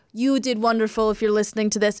 You did wonderful if you're listening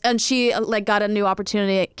to this. And she got a new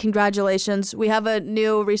opportunity. Congratulations. We have a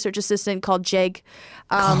new research assistant called Jake.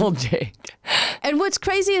 Called Jake. And what's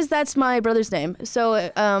crazy is that's my brother's name.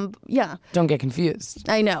 So, yeah. Don't get confused.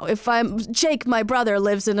 I know. Jake, my brother,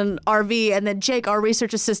 lives in an RV, and then Jake, our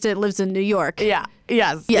research assistant, lives in New York. Yeah.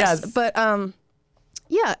 Yes. But,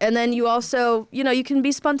 yeah, and then you also, you can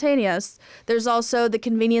be spontaneous. There's also the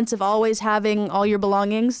convenience of always having all your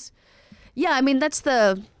belongings. Yeah, I mean, that's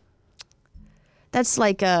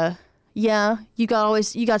like you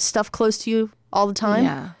got stuff close to you all the time.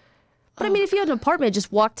 Yeah. But I mean, if you had an apartment,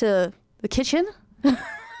 just walk to the kitchen.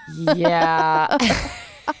 Yeah.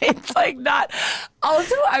 It's like not.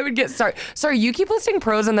 Also, I would get sorry. You keep listing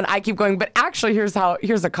pros and then I keep going. But actually, here's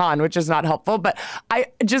a con, which is not helpful. But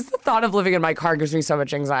the thought of living in my car gives me so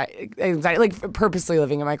much anxiety. Like purposely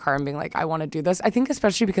living in my car and being like, I want to do this. I think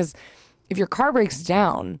especially because if your car breaks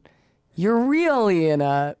down, you're really in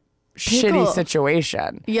a shitty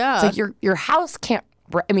situation. Yeah, it's like your house can't.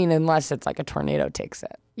 I mean, unless it's like a tornado takes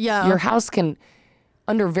it. Yeah, your house can.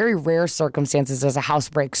 Under very rare circumstances, does a house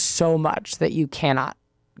break so much that you cannot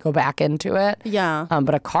go back into it. Yeah.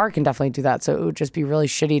 But a car can definitely do that. So it would just be really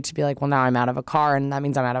shitty to be like, well, now I'm out of a car, and that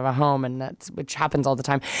means I'm out of a home, and which happens all the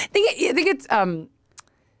time. I think it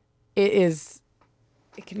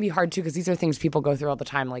can be hard too because these are things people go through all the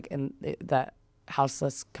time, like in the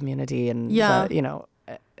houseless community, and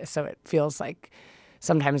so it feels like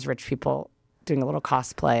sometimes rich people doing a little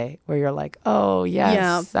cosplay where you're like, oh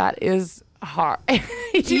yes, that is hard. Do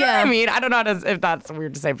you know what I mean? I don't know if that's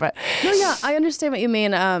weird to say, but no, yeah, I understand what you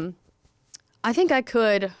mean. I think I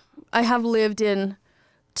could. I have lived in.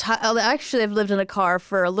 Actually, I've lived in a car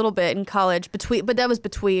for a little bit in college, but that was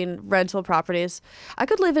between rental properties. I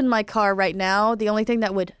could live in my car right now. The only thing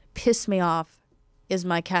that would piss me off is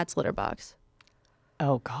my cat's litter box.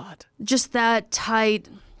 Oh God! Just that tight.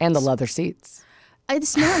 And the leather seats.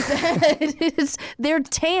 It's not bad. They're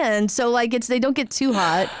tan, so like they don't get too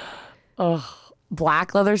hot. Ugh,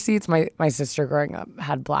 black leather seats. My sister growing up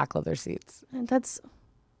had black leather seats. That's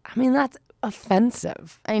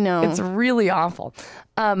offensive. I know. It's really awful.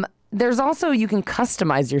 There's also, you can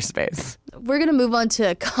customize your space. We're going to move on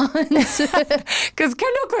to cons. Because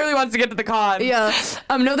Kendall clearly wants to get to the cons. Yeah.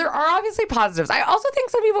 No, there are obviously positives. I also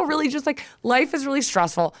think some people really just like, life is really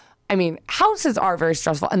stressful. I mean, houses are very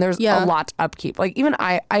stressful and there's a lot to upkeep. Like even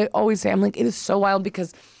I always say, I'm like, it is so wild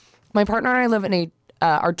because my partner and I live in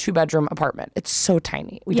our 2-bedroom apartment. It's so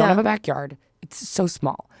tiny. We don't have a backyard. It's so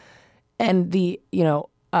small. And the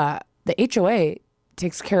HOA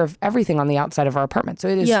takes care of everything on the outside of our apartment. So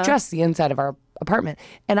it is just the inside of our apartment.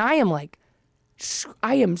 And I am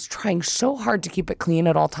trying so hard to keep it clean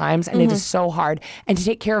at all times. And it is so hard. And to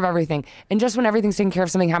take care of everything. And just when everything's taken care of,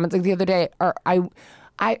 something happens. Like the other day,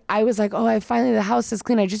 I was like, the house is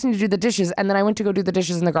clean. I just need to do the dishes. And then I went to go do the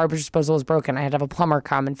dishes and the garbage disposal was broken. I had to have a plumber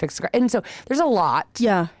come and fix the garbage. And so there's a lot.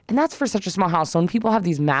 Yeah. And that's for such a small house. So when people have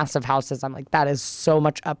these massive houses, I'm like, that is so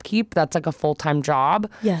much upkeep. That's like a full-time job.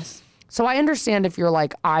 Yes. So I understand if you're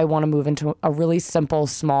like, I want to move into a really simple,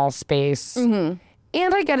 small space. Mm-hmm.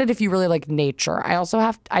 And I get it if you really like nature.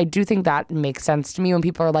 I do think that makes sense to me when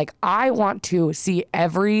people are like, I want to see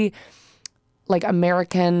every like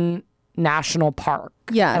American national park.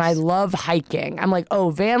 Yes. And I love hiking. I'm like,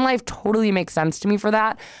 van life totally makes sense to me for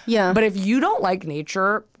that. Yeah. But if you don't like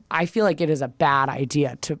nature, I feel like it is a bad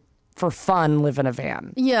idea for fun, live in a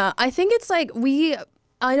van. Yeah. I think it's like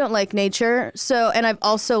I don't like nature. And I've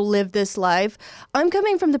also lived this life. I'm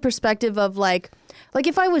coming from the perspective of like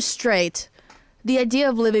if I was straight, the idea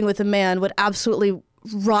of living with a man would absolutely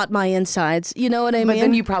rot my insides. You know what I mean? But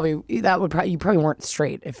then you probably weren't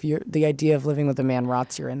straight if the idea of living with a man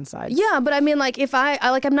rots your insides. Yeah, but I mean, like, if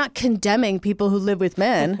I'm not condemning people who live with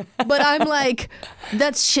men, but I'm like,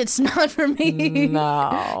 that shit's not for me.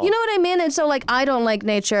 No. You know what I mean? And so, like, I don't like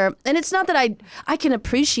nature. And it's not that I can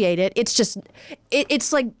appreciate it. It's just,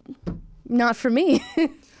 it's like, not for me.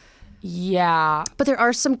 Yeah. But there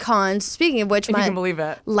are some cons. Speaking of which, if you can believe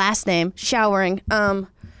it. Last name, showering.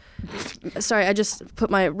 Sorry, I just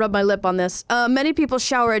rubbed my lip on this. Many people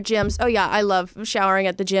shower at gyms. Oh yeah, I love showering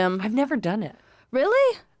at the gym. I've never done it.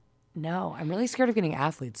 Really? No, I'm really scared of getting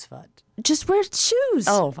athlete's foot. Just wear shoes.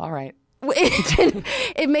 Oh, all right.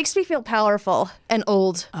 It makes me feel powerful and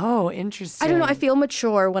old. Oh, interesting. I don't know. I feel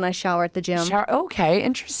mature when I shower at the gym. Okay,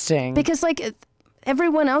 interesting. Because like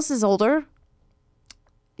everyone else is older.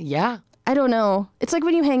 Yeah. I don't know. It's like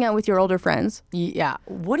when you hang out with your older friends. Yeah.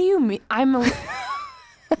 What do you mean?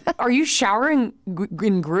 Are you showering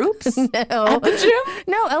in groups? No. At the gym?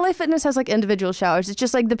 No, LA Fitness has like individual showers. It's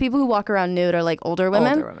just like the people who walk around nude are like older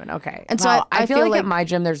women. Older women, okay. And so I feel like at my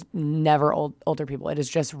gym, there's never older people. It is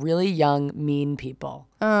just really young, mean people.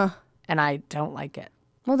 And I don't like it.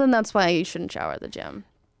 Well, then that's why you shouldn't shower at the gym.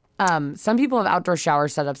 Some people have outdoor shower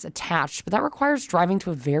setups attached, but that requires driving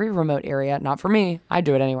to a very remote area. Not for me. I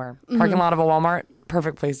do it anywhere. Parking lot of a Walmart,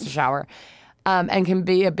 perfect place to shower. And can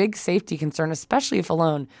be a big safety concern, especially if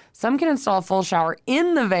alone. Some can install a full shower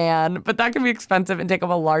in the van, but that can be expensive and take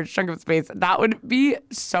up a large chunk of space. That would be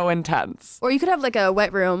so intense. Or you could have like a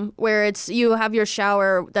wet room where you have your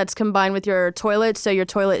shower that's combined with your toilet, so your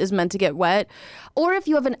toilet is meant to get wet. Or if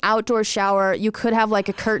you have an outdoor shower, you could have like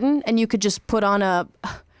a curtain and you could just put on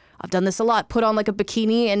I've done this a lot, put on like a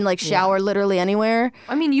bikini and like shower literally anywhere.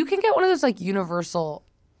 I mean, you can get one of those like universal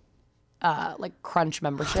Crunch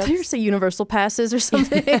memberships. You're say Universal passes or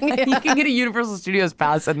something. You can get a Universal Studios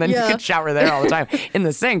pass, and then you could shower there all the time in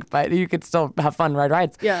the sink, but you could still have fun, ride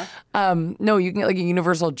rides. Yeah. No, you can get like a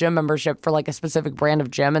Universal gym membership for like a specific brand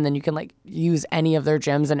of gym, and then you can like use any of their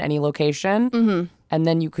gyms in any location, and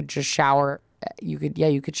then you could just shower. You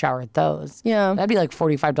could shower at those. Yeah. That'd be like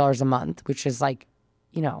 $45 a month, which is like,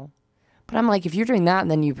 But I'm like, if you're doing that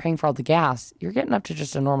and then you're paying for all the gas, you're getting up to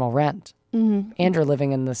just a normal rent. And you're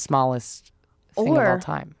living in the smallest thing of all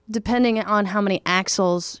time. Depending on how many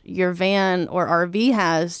axles your van or RV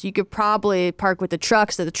has, you could probably park with the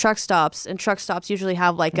trucks at the truck stops, and truck stops usually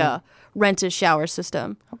have like a rent-a-shower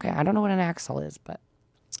system. Okay, I don't know what an axle is, but...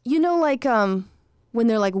 Like when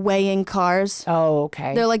they're like weighing cars. Oh,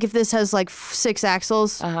 okay. They're like, if this has like 6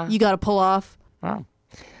 axles, you got to pull off. Wow.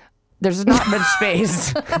 There's not much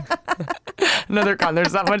space. Another con.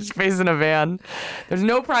 There's not much space in a van. There's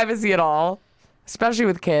no privacy at all, especially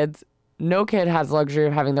with kids. No kid has the luxury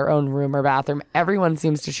of having their own room or bathroom. Everyone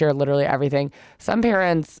seems to share literally everything. Some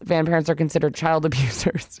van parents are considered child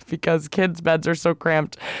abusers because kids' beds are so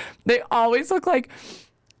cramped. They always look like,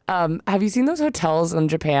 have you seen those hotels in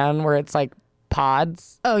Japan where it's like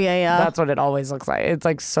pods? Oh, yeah. That's what it always looks like. It's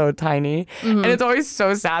like so tiny. And it's always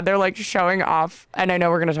so sad. They're like showing off, and I know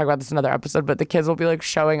we're going to talk about this in another episode, but the kids will be like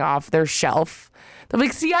showing off their shelf. They're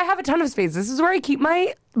like, see, I have a ton of space. This is where I keep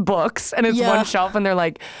my books, and it's one shelf, and they're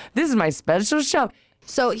like, this is my special shelf.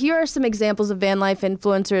 So here are some examples of van life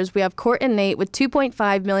influencers. We have Court and Nate with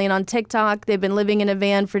 2.5 million on TikTok. They've been living in a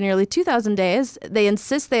van for nearly 2,000 days. They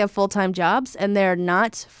insist they have full-time jobs, and they're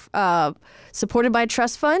not supported by a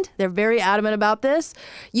trust fund. They're very adamant about this.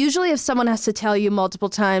 Usually if someone has to tell you multiple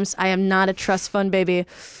times, I am not a trust fund baby,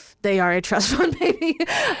 they are a trust fund baby.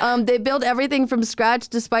 They build everything from scratch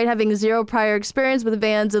despite having zero prior experience with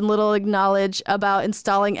vans and little knowledge about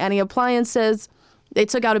installing any appliances. They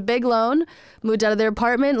took out a big loan, moved out of their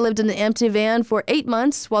apartment, lived in an empty van for 8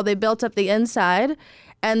 months while they built up the inside.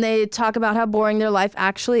 And they talk about how boring their life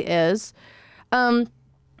actually is.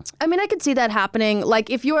 I could see that happening. Like,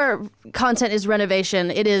 if your content is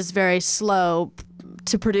renovation, it is very slow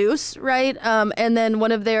to produce, right? And then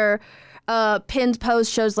one of their pinned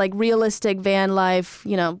posts shows, like, realistic van life,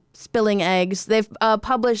 spilling eggs. They've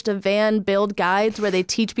published a van build guides where they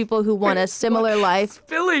teach people who want a similar life.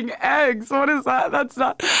 Spilling eggs? What is that? That's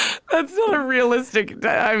not a realistic...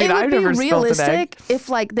 I mean, It would I've never be spilled an egg. realistic if,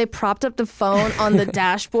 like, they propped up the phone on the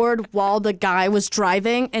dashboard while the guy was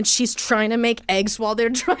driving, and she's trying to make eggs while they're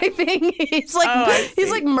driving. He's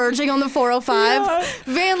like merging on the 405.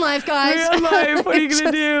 Yeah. Van life, guys. Van life, what are you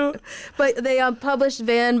gonna do? But they published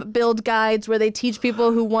van build guides where they teach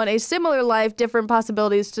people who want a similar life different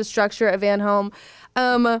possibilities to structure a van home.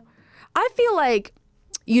 I feel like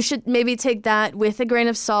you should maybe take that with a grain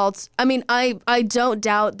of salt. I mean, I don't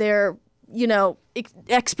doubt their,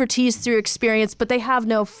 expertise through experience, but they have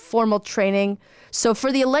no formal training. So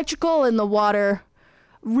for the electrical and the water,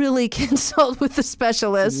 really consult with the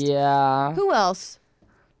specialist. Yeah. Who else?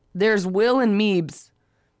 There's Will and Meebs.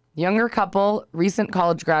 Younger couple, recent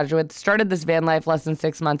college graduates, started this van life less than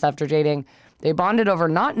 6 months after dating. They bonded over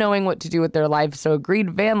not knowing what to do with their life, so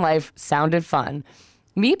agreed van life sounded fun.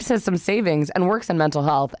 Meeps has some savings and works in mental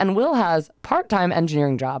health, and Will has part-time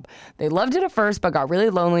engineering job. They loved it at first, but got really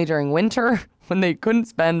lonely during winter when they couldn't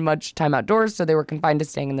spend much time outdoors, so they were confined to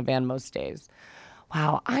staying in the van most days.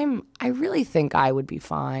 Wow, I really think I would be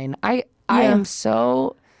fine. I am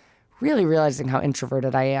so really realizing how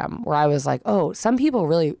introverted I am, where I was like, oh, some people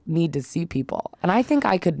really need to see people. And I think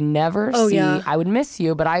I could never see, I would miss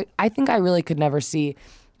you, but I think I really could never see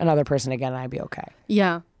another person again and I'd be okay.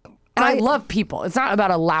 Yeah. And I love people. It's not about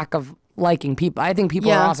a lack of liking people. I think people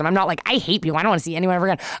are awesome. I'm not like, I hate people. I don't want to see anyone ever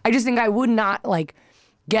again. I just think I would not like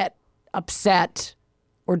get upset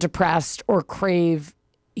or depressed or crave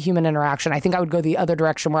human interaction. I think I would go the other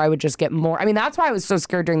direction where I would just get more. I mean, that's why I was so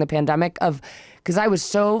scared during the pandemic because I was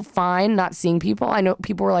so fine not seeing people. I know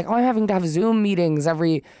people were like, oh, I'm having to have Zoom meetings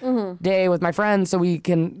every day with my friends so we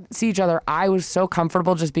can see each other. I was so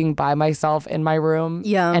comfortable just being by myself in my room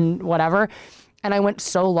and whatever. And I went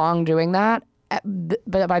so long doing that.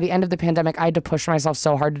 But by the end of the pandemic, I had to push myself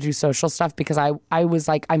so hard to do social stuff because I was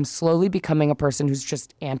like, I'm slowly becoming a person who's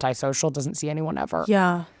just antisocial, doesn't see anyone ever.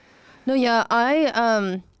 Yeah. No, yeah,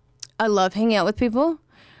 I love hanging out with people,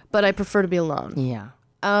 but I prefer to be alone. Yeah.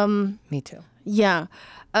 Me too. Yeah.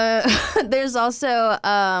 There's also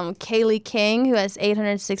Kaylee King, who has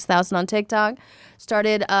 806,000 on TikTok.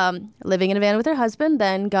 Started living in a van with her husband,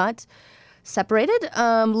 then got separated,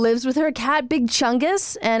 lives with her cat, Big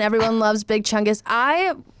Chungus, and everyone loves Big Chungus.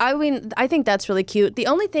 I mean, I think that's really cute. The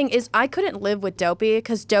only thing is I couldn't live with Dopey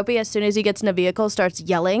because Dopey, as soon as he gets in a vehicle, starts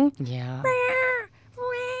yelling. Yeah.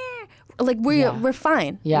 Like, we're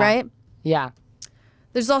fine, Yeah. right? Yeah.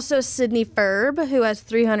 There's also Sydney Ferb, who has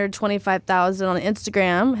 325,000 on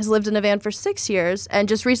Instagram, has lived in a van for 6 years, and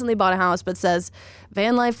just recently bought a house, but says,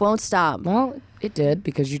 van life won't stop. Well, it did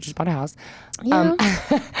because you just bought a house. Yeah.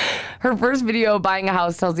 Her first video buying a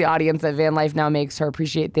house tells the audience that van life now makes her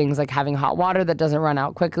appreciate things like having hot water that doesn't run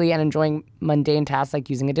out quickly and enjoying mundane tasks like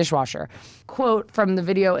using a dishwasher. Quote from the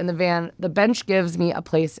video in the van, "The bench gives me a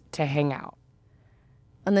place to hang out."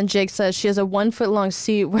 And then Jake says she has a 1 foot long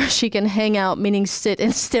seat where she can hang out, meaning sit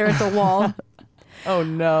and stare at the wall. Oh,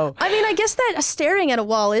 no. I mean, I guess that staring at a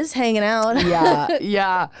wall is hanging out.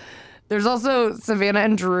 Yeah. There's also Savannah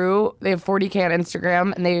and Drew. They have 40K on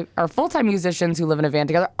Instagram, and they are full-time musicians who live in a van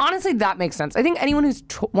together. Honestly, that makes sense. I think anyone who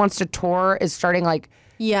wants to tour is starting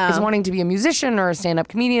is wanting to be a musician or a stand-up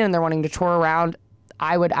comedian, and they're wanting to tour around.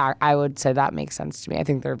 I would say that makes sense to me. I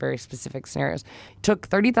think they're very specific scenarios. It took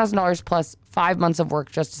 $30,000 plus 5 months of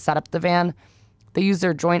work just to set up the van. They use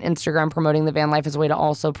their joint Instagram promoting the van life as a way to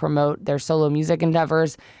also promote their solo music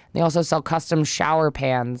endeavors. They also sell custom shower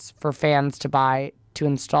pans for fans to buy to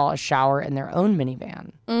install a shower in their own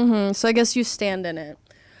minivan. So I guess you stand in it.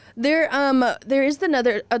 There is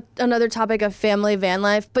another topic of family van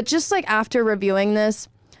life, but just like after reviewing this,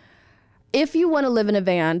 if you want to live in a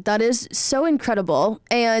van, that is so incredible,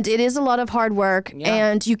 and it is a lot of hard work,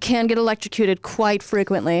 and you can get electrocuted quite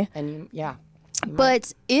frequently. And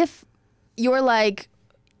But if you're like,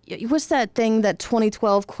 what's that thing, that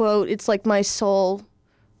 2012 quote? It's like my soul,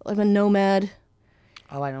 I'm a nomad,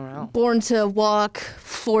 Oh, I don't know. born to walk,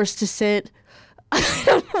 forced to sit.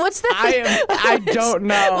 What's that? I don't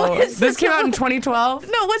know. This came out in 2012.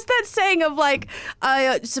 No, what's that saying of like,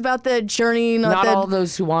 it's about the journey, Not all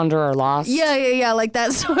those who wander are lost. Yeah, like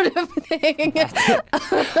that sort of thing.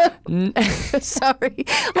 Sorry.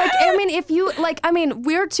 Like, I mean,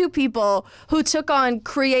 we're two people who took on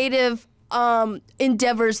creative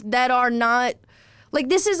endeavors that are not, like,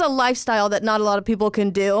 this is a lifestyle that not a lot of people can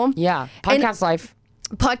do. Yeah. Podcast life.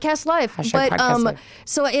 Podcast life. Hashtag podcast life.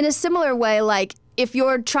 So in a similar way, like, if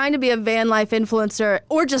you're trying to be a van life influencer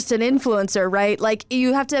or just an influencer, right? Like,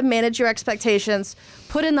 you have to manage your expectations,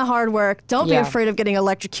 put in the hard work. Don't be afraid of getting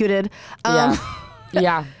electrocuted.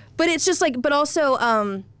 Yeah. But it's just like, but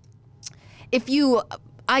also, if you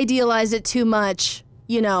idealize it too much,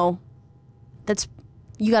 you got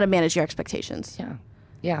to manage your expectations.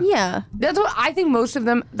 Yeah. That's what I think most of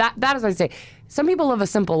them, that is what I say. Some people live a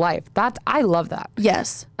simple life. I love that.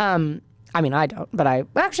 Yes. I mean, I don't, but I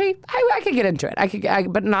could get into it.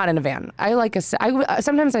 But not in a van.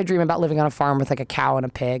 Sometimes I dream about living on a farm with like a cow and a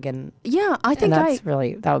pig, and yeah,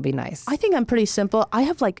 that would be nice. I think I'm pretty simple. I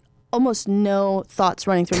have like almost no thoughts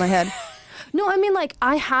running through my head. No, I mean, like,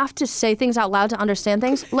 I have to say things out loud to understand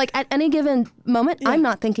things. Like, at any given moment, I'm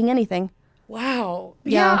not thinking anything. Wow.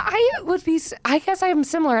 Yeah. I guess I am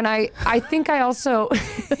similar. And I think I also,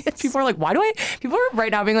 people are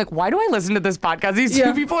right now being like, why do I listen to this podcast? These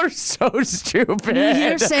two people are so stupid.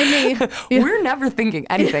 You're saying me. We're never thinking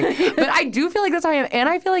anything. But I do feel like that's how I am. And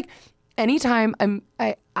I feel like anytime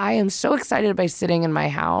I am so excited by sitting in my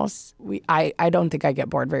house, I don't think I get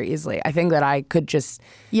bored very easily. I think that I could just,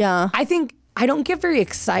 I think I don't get very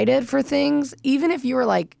excited for things. Even if you were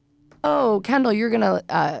like, oh, Kendall, you're going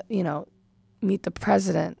to, meet the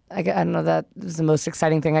president. I don't know, that was the most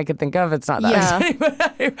exciting thing I could think of. It's not that exciting,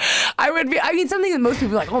 but I would be, something that most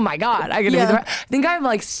people are like, oh my God, I get to meet the president. I think I'm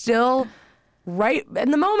like still right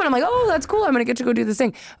in the moment. I'm like, oh, that's cool. I'm going to get to go do this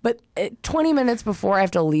thing. But 20 minutes before I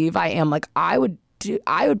have to leave, I am like, I would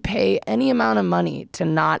pay any amount of money to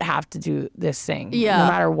not have to do this thing. No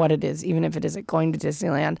matter what it is, even if it isn't going to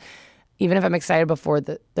Disneyland. Even if I'm excited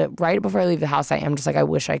right before I leave the house, I am just like, I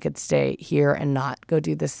wish I could stay here and not go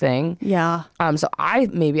do this thing. Yeah. So I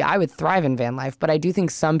would thrive in van life, but I do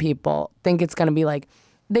think some people think it's going to be like,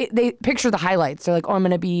 they picture the highlights. They're like, oh, I'm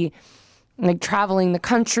going to be like traveling the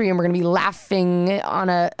country and we're going to be laughing on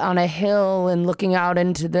a hill and looking out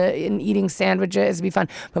and eating sandwiches. It'd be fun.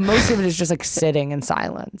 But most of it is just like sitting in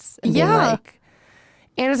silence. And being like,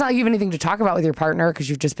 and it's not like you have anything to talk about with your partner because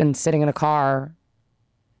you've just been sitting in a car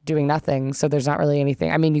doing nothing, so there's not really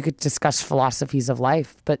anything. I mean, you could discuss philosophies of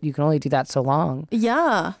life, but you can only do that so long.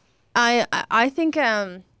 Yeah, I think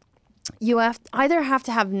you either have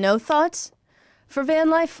to have no thoughts for van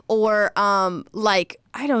life, or like,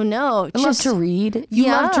 I don't know. I love to read. You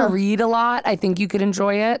love to read a lot. I think you could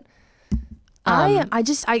enjoy it.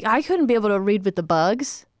 I couldn't be able to read with the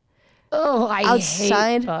bugs. Oh, I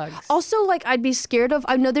outside. hate bugs. Also, like, I'd be scared of.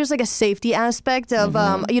 I know there's like a safety aspect of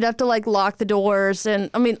you'd have to like lock the doors, and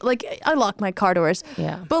I mean, like, I lock my car doors.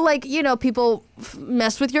 Yeah. But like, people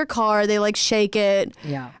mess with your car. They like shake it.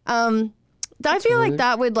 Yeah. I feel like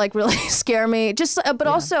that would like really scare me. Just, but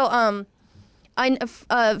also, I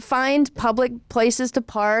find public places to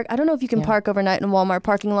park. I don't know if you can park overnight in a Walmart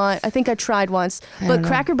parking lot. I think I tried once, but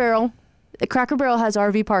Cracker Barrel has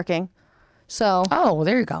RV parking. So. Oh, well,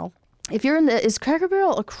 there you go. If you're is Cracker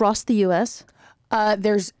Barrel across the U.S.?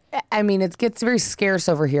 It gets very scarce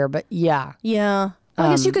over here, but yeah. Yeah. Well, I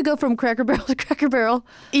guess you could go from Cracker Barrel to Cracker Barrel.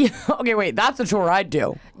 Yeah. Okay, wait, that's a tour I'd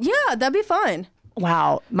do. Yeah, that'd be fun.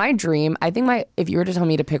 Wow. My dream, I think if you were to tell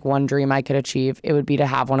me to pick one dream I could achieve, it would be to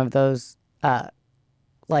have one of those,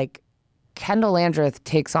 like, Kendall Landreth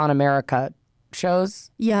Takes on America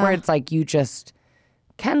shows. Yeah. Where it's like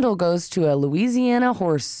Kendall goes to a Louisiana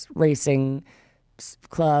horse racing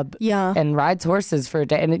club and rides horses for a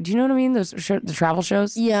day. And do you know what I mean? The travel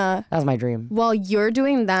shows? Yeah. That was my dream. While you're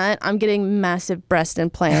doing that, I'm getting massive breast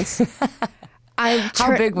implants.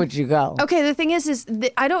 How big would you go? Okay, the thing is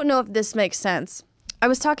I don't know if this makes sense. I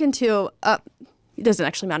was talking to, it doesn't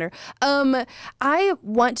actually matter. I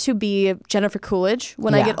want to be Jennifer Coolidge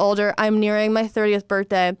when I get older. I'm nearing my 30th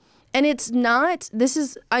birthday. And it's not,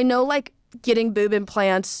 I know like getting boob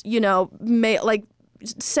implants, like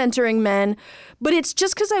centering men, but it's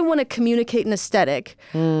just because I want to communicate an aesthetic.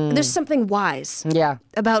 There's something wise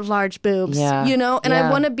about large boobs, and I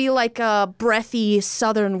want to be like a breathy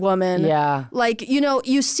Southern woman. Yeah. Like,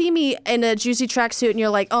 you see me in a juicy tracksuit and you're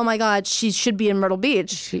like, oh my God, she should be in Myrtle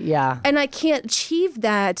Beach. And I can't achieve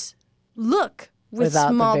that look without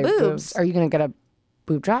small boobs. Are you going to get a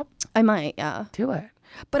boob job? I might, yeah. Do it.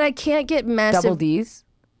 But I can't get massive. Double D's?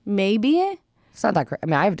 Maybe. It's not that great. I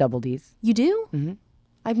mean, I have double D's. You do? Mm-hmm.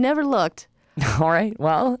 I've never looked. All right.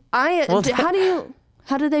 Well, how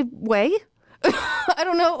do they weigh? I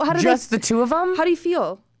don't know. Just the two of them? How do you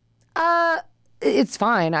feel? It's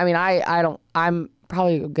fine. I mean, I'm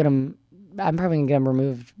probably gonna get them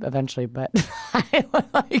removed eventually, but I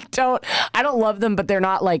don't love them, but they're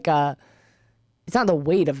not like it's not the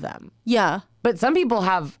weight of them. Yeah. But some people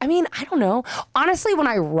have, I mean, I don't know. Honestly, when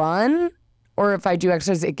I run or if I do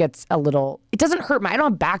exercise, it doesn't hurt I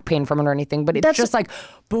don't have back pain from it or anything, but it's just like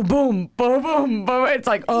boom, boom, boom, boom, boom. It's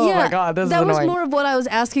like, oh my God, this is annoying. That was more of what I was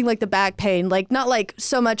asking, like the back pain, like not like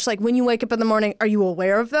so much like when you wake up in the morning, are you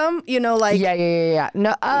aware of them? Like. Yeah.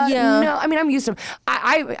 No, no, I mean, I'm used to them.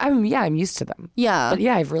 I'm used to them. Yeah. But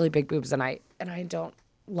yeah, I have really big boobs and I don't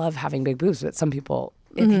love having big boobs, but some people,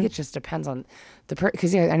 I think it just depends on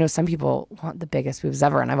because I know some people want the biggest boobs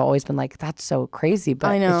ever, and I've always been like, that's so crazy,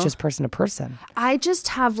 but it's just person to person. I just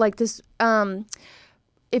have like this,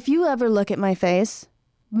 if you ever look at my face,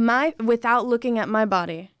 without looking at my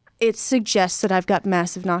body, it suggests that I've got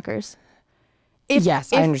massive knockers. I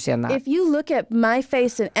understand that. If you look at my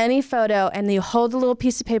face in any photo and you hold a little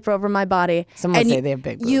piece of paper over my body, someone would say they have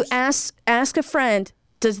big boobs. You ask a friend,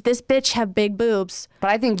 does this bitch have big boobs? But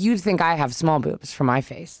I think you'd think I have small boobs for my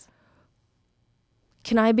face.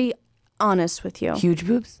 Can I be honest with you? Huge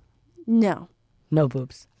boobs? No. No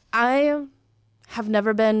boobs. I have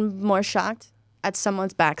never been more shocked at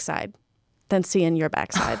someone's backside than seeing your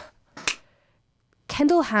backside.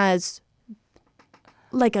 Kendall has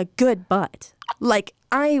like a good butt. Like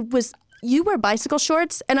you wear bicycle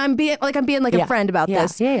shorts, and I'm being like a friend about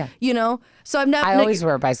this. Yeah. So I'm not. I always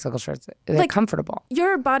wear bicycle shorts. They're comfortable.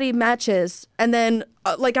 Your body matches, and then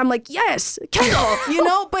I'm like, yes,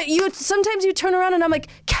 Kendall. But sometimes you turn around, and I'm like,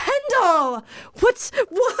 Kendall, what?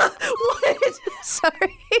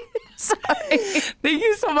 Sorry. Thank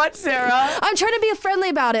you so much, Sarah. I'm trying to be friendly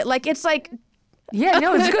about it. Like it's like. Yeah,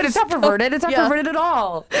 no, it's good. It's not perverted. It's not perverted at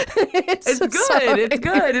all. It's good. Sorry. It's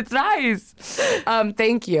good. It's nice.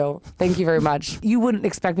 Thank you. Thank you very much. You wouldn't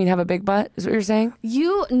expect me to have a big butt, is what you're saying?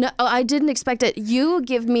 No, I didn't expect it. You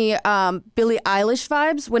give me Billie Eilish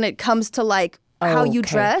vibes when it comes to like how you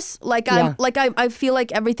dress. Like I feel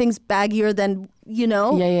like everything's baggier than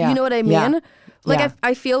Yeah. You know what I mean? Yeah.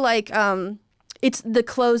 I feel like it's the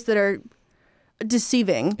clothes that are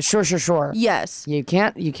deceiving. Sure. Yes. I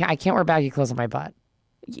can't wear baggy clothes on my butt.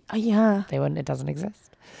 Yeah. It doesn't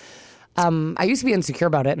exist. I used to be insecure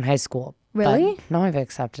about it in high school. Really? But now I've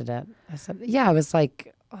accepted it. I was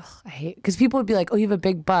like, I hate, because people would be like, oh, you have a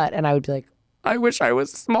big butt. And I would be like, I wish I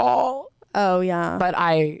was small. Oh, yeah. But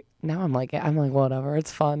now I'm like, whatever.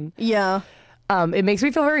 It's fun. Yeah. It makes me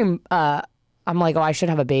feel very, I'm like, oh, I should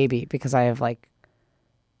have a baby because I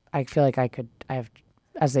feel like I have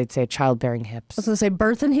as they'd say, childbearing hips. I was gonna say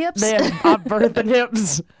birth and hips. They have birth and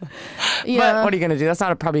hips. Yeah. But what are you going to do? That's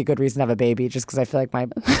not probably a good reason to have a baby, just because I feel like my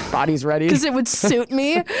body's ready. Because it would suit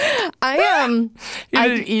me. I am.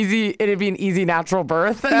 It'd be an easy natural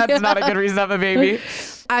birth. That's not a good reason to have a baby.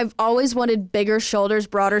 I've always wanted bigger shoulders,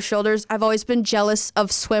 broader shoulders. I've always been jealous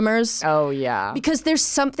of swimmers. Oh, yeah. Because there's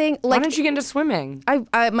something Why like don't you get into swimming?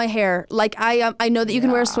 I my hair. Like I know that you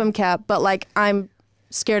can wear a swim cap, but like I'm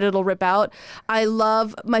scared it'll rip out. I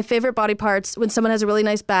love my favorite body parts when someone has a really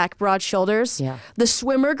nice back, broad shoulders. Yeah. The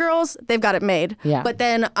swimmer girls, they've got it made. Yeah. But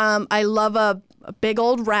then I love a big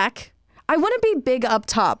old rack. I want to be big up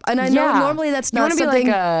top, and I know normally that's not something. You want to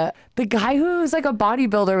be like the guy who's like a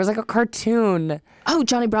bodybuilder, was like a cartoon. Oh,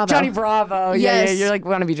 Johnny Bravo. Johnny Bravo. Yes. Yeah. You're like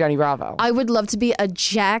want to be Johnny Bravo. I would love to be a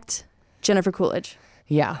jacked Jennifer Coolidge.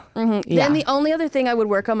 Yeah. Mm-hmm. Yeah. Then the only other thing I would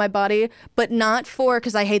work on my body, but not for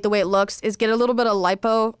because I hate the way it looks, is get a little bit of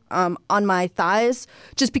lipo on my thighs,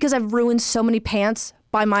 just because I've ruined so many pants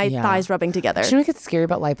by my thighs rubbing together. Do you know what gets scary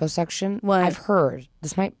about liposuction? What? I've heard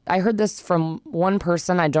I heard this from one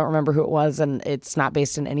person. I don't remember who it was, and it's not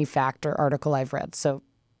based in any fact or article I've read. So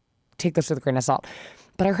take this with a grain of salt.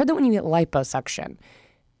 But I heard that when you get liposuction,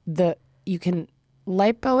 you can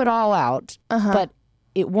lipo it all out, but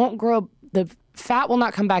it won't grow. The fat will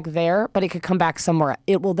not come back there, but it could come back somewhere.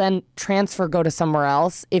 It will then go to somewhere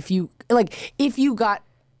else. If you got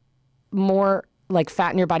more like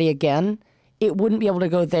fat in your body again, it wouldn't be able to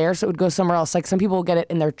go there, so it would go somewhere else. Like some people will get it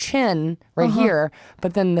in their chin right here,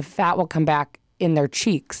 but then the fat will come back in their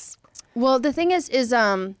cheeks. Well, the thing is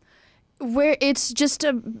where it's just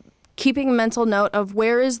keeping a mental note of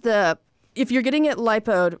if you're getting it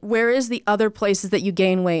lipoed, where is the other places that you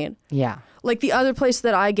gain weight? Yeah. Like the other place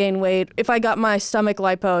that I gain weight, if I got my stomach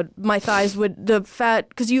lipoed, my thighs the fat,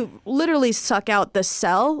 because you literally suck out the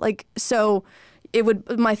cell, like, so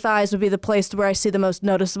my thighs would be the place where I see the most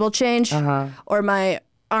noticeable change, or my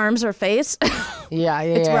arms or face. Yeah.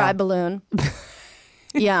 It's where I balloon.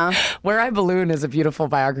 Yeah. Where I Balloon is a beautiful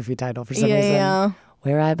biography title for some reason. Yeah.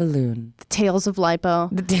 Where I Balloon. The Tales of Lipo.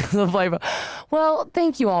 The Tales of Lipo. Well,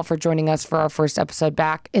 thank you all for joining us for our first episode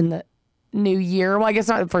back in the new year. Well, I guess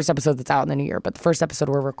not the first episode that's out in the new year, but the first episode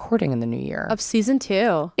we're recording in the new year. Of season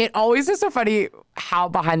 2. It always is so funny how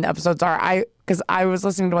behind the episodes are. Because I was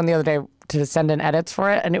listening to one the other day to send in edits for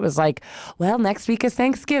it, and it was like, well, next week is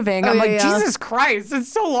Thanksgiving. I'm like, Jesus Christ,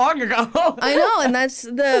 it's so long ago. I know, and that's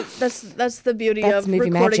the beauty of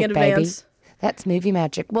recording magic, in advance. Baby. That's movie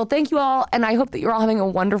magic. Well, thank you all, and I hope that you're all having a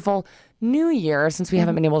wonderful new year, since we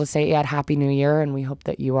haven't been able to say it yet. Happy New Year, and we hope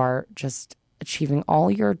that you are just achieving all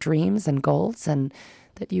your dreams and goals, and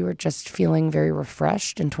that you are just feeling very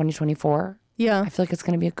refreshed in 2024. Yeah. I feel like it's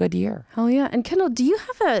going to be a good year. Oh, yeah. And Kendall, do you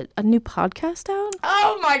have a new podcast out?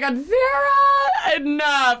 Oh, my God, Sarah!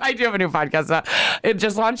 Enough. I do have a new podcast out. It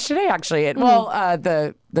just launched today, actually. Well,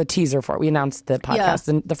 the teaser for it. We announced the podcast.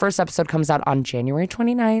 And the first episode comes out on January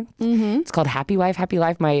 29th. Mm-hmm. It's called Happy Wife, Happy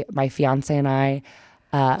Life. My fiance and I...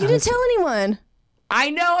 you didn't tell anyone. I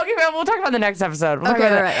know. Okay, well, we'll talk about the next episode. All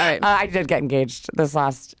right. I did get engaged this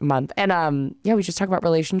last month. And we just talk about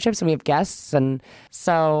relationships, and we have guests. And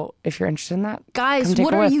so if you're interested in that, guys,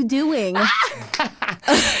 what are you doing?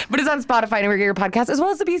 But it's on Spotify, anywhere you get your podcast, as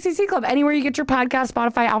well as the BCC Club. Anywhere you get your podcast,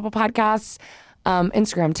 Spotify, Apple Podcasts,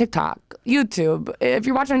 Instagram, TikTok, YouTube. If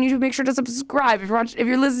you're watching on YouTube, make sure to subscribe. If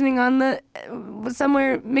you're listening on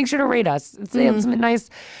somewhere, make sure to rate us. Say something nice.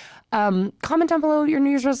 Comment down below your New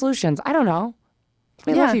Year's resolutions. I don't know.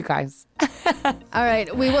 We love you guys. All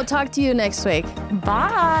right. We will talk to you next week.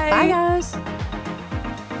 Bye. Bye, guys.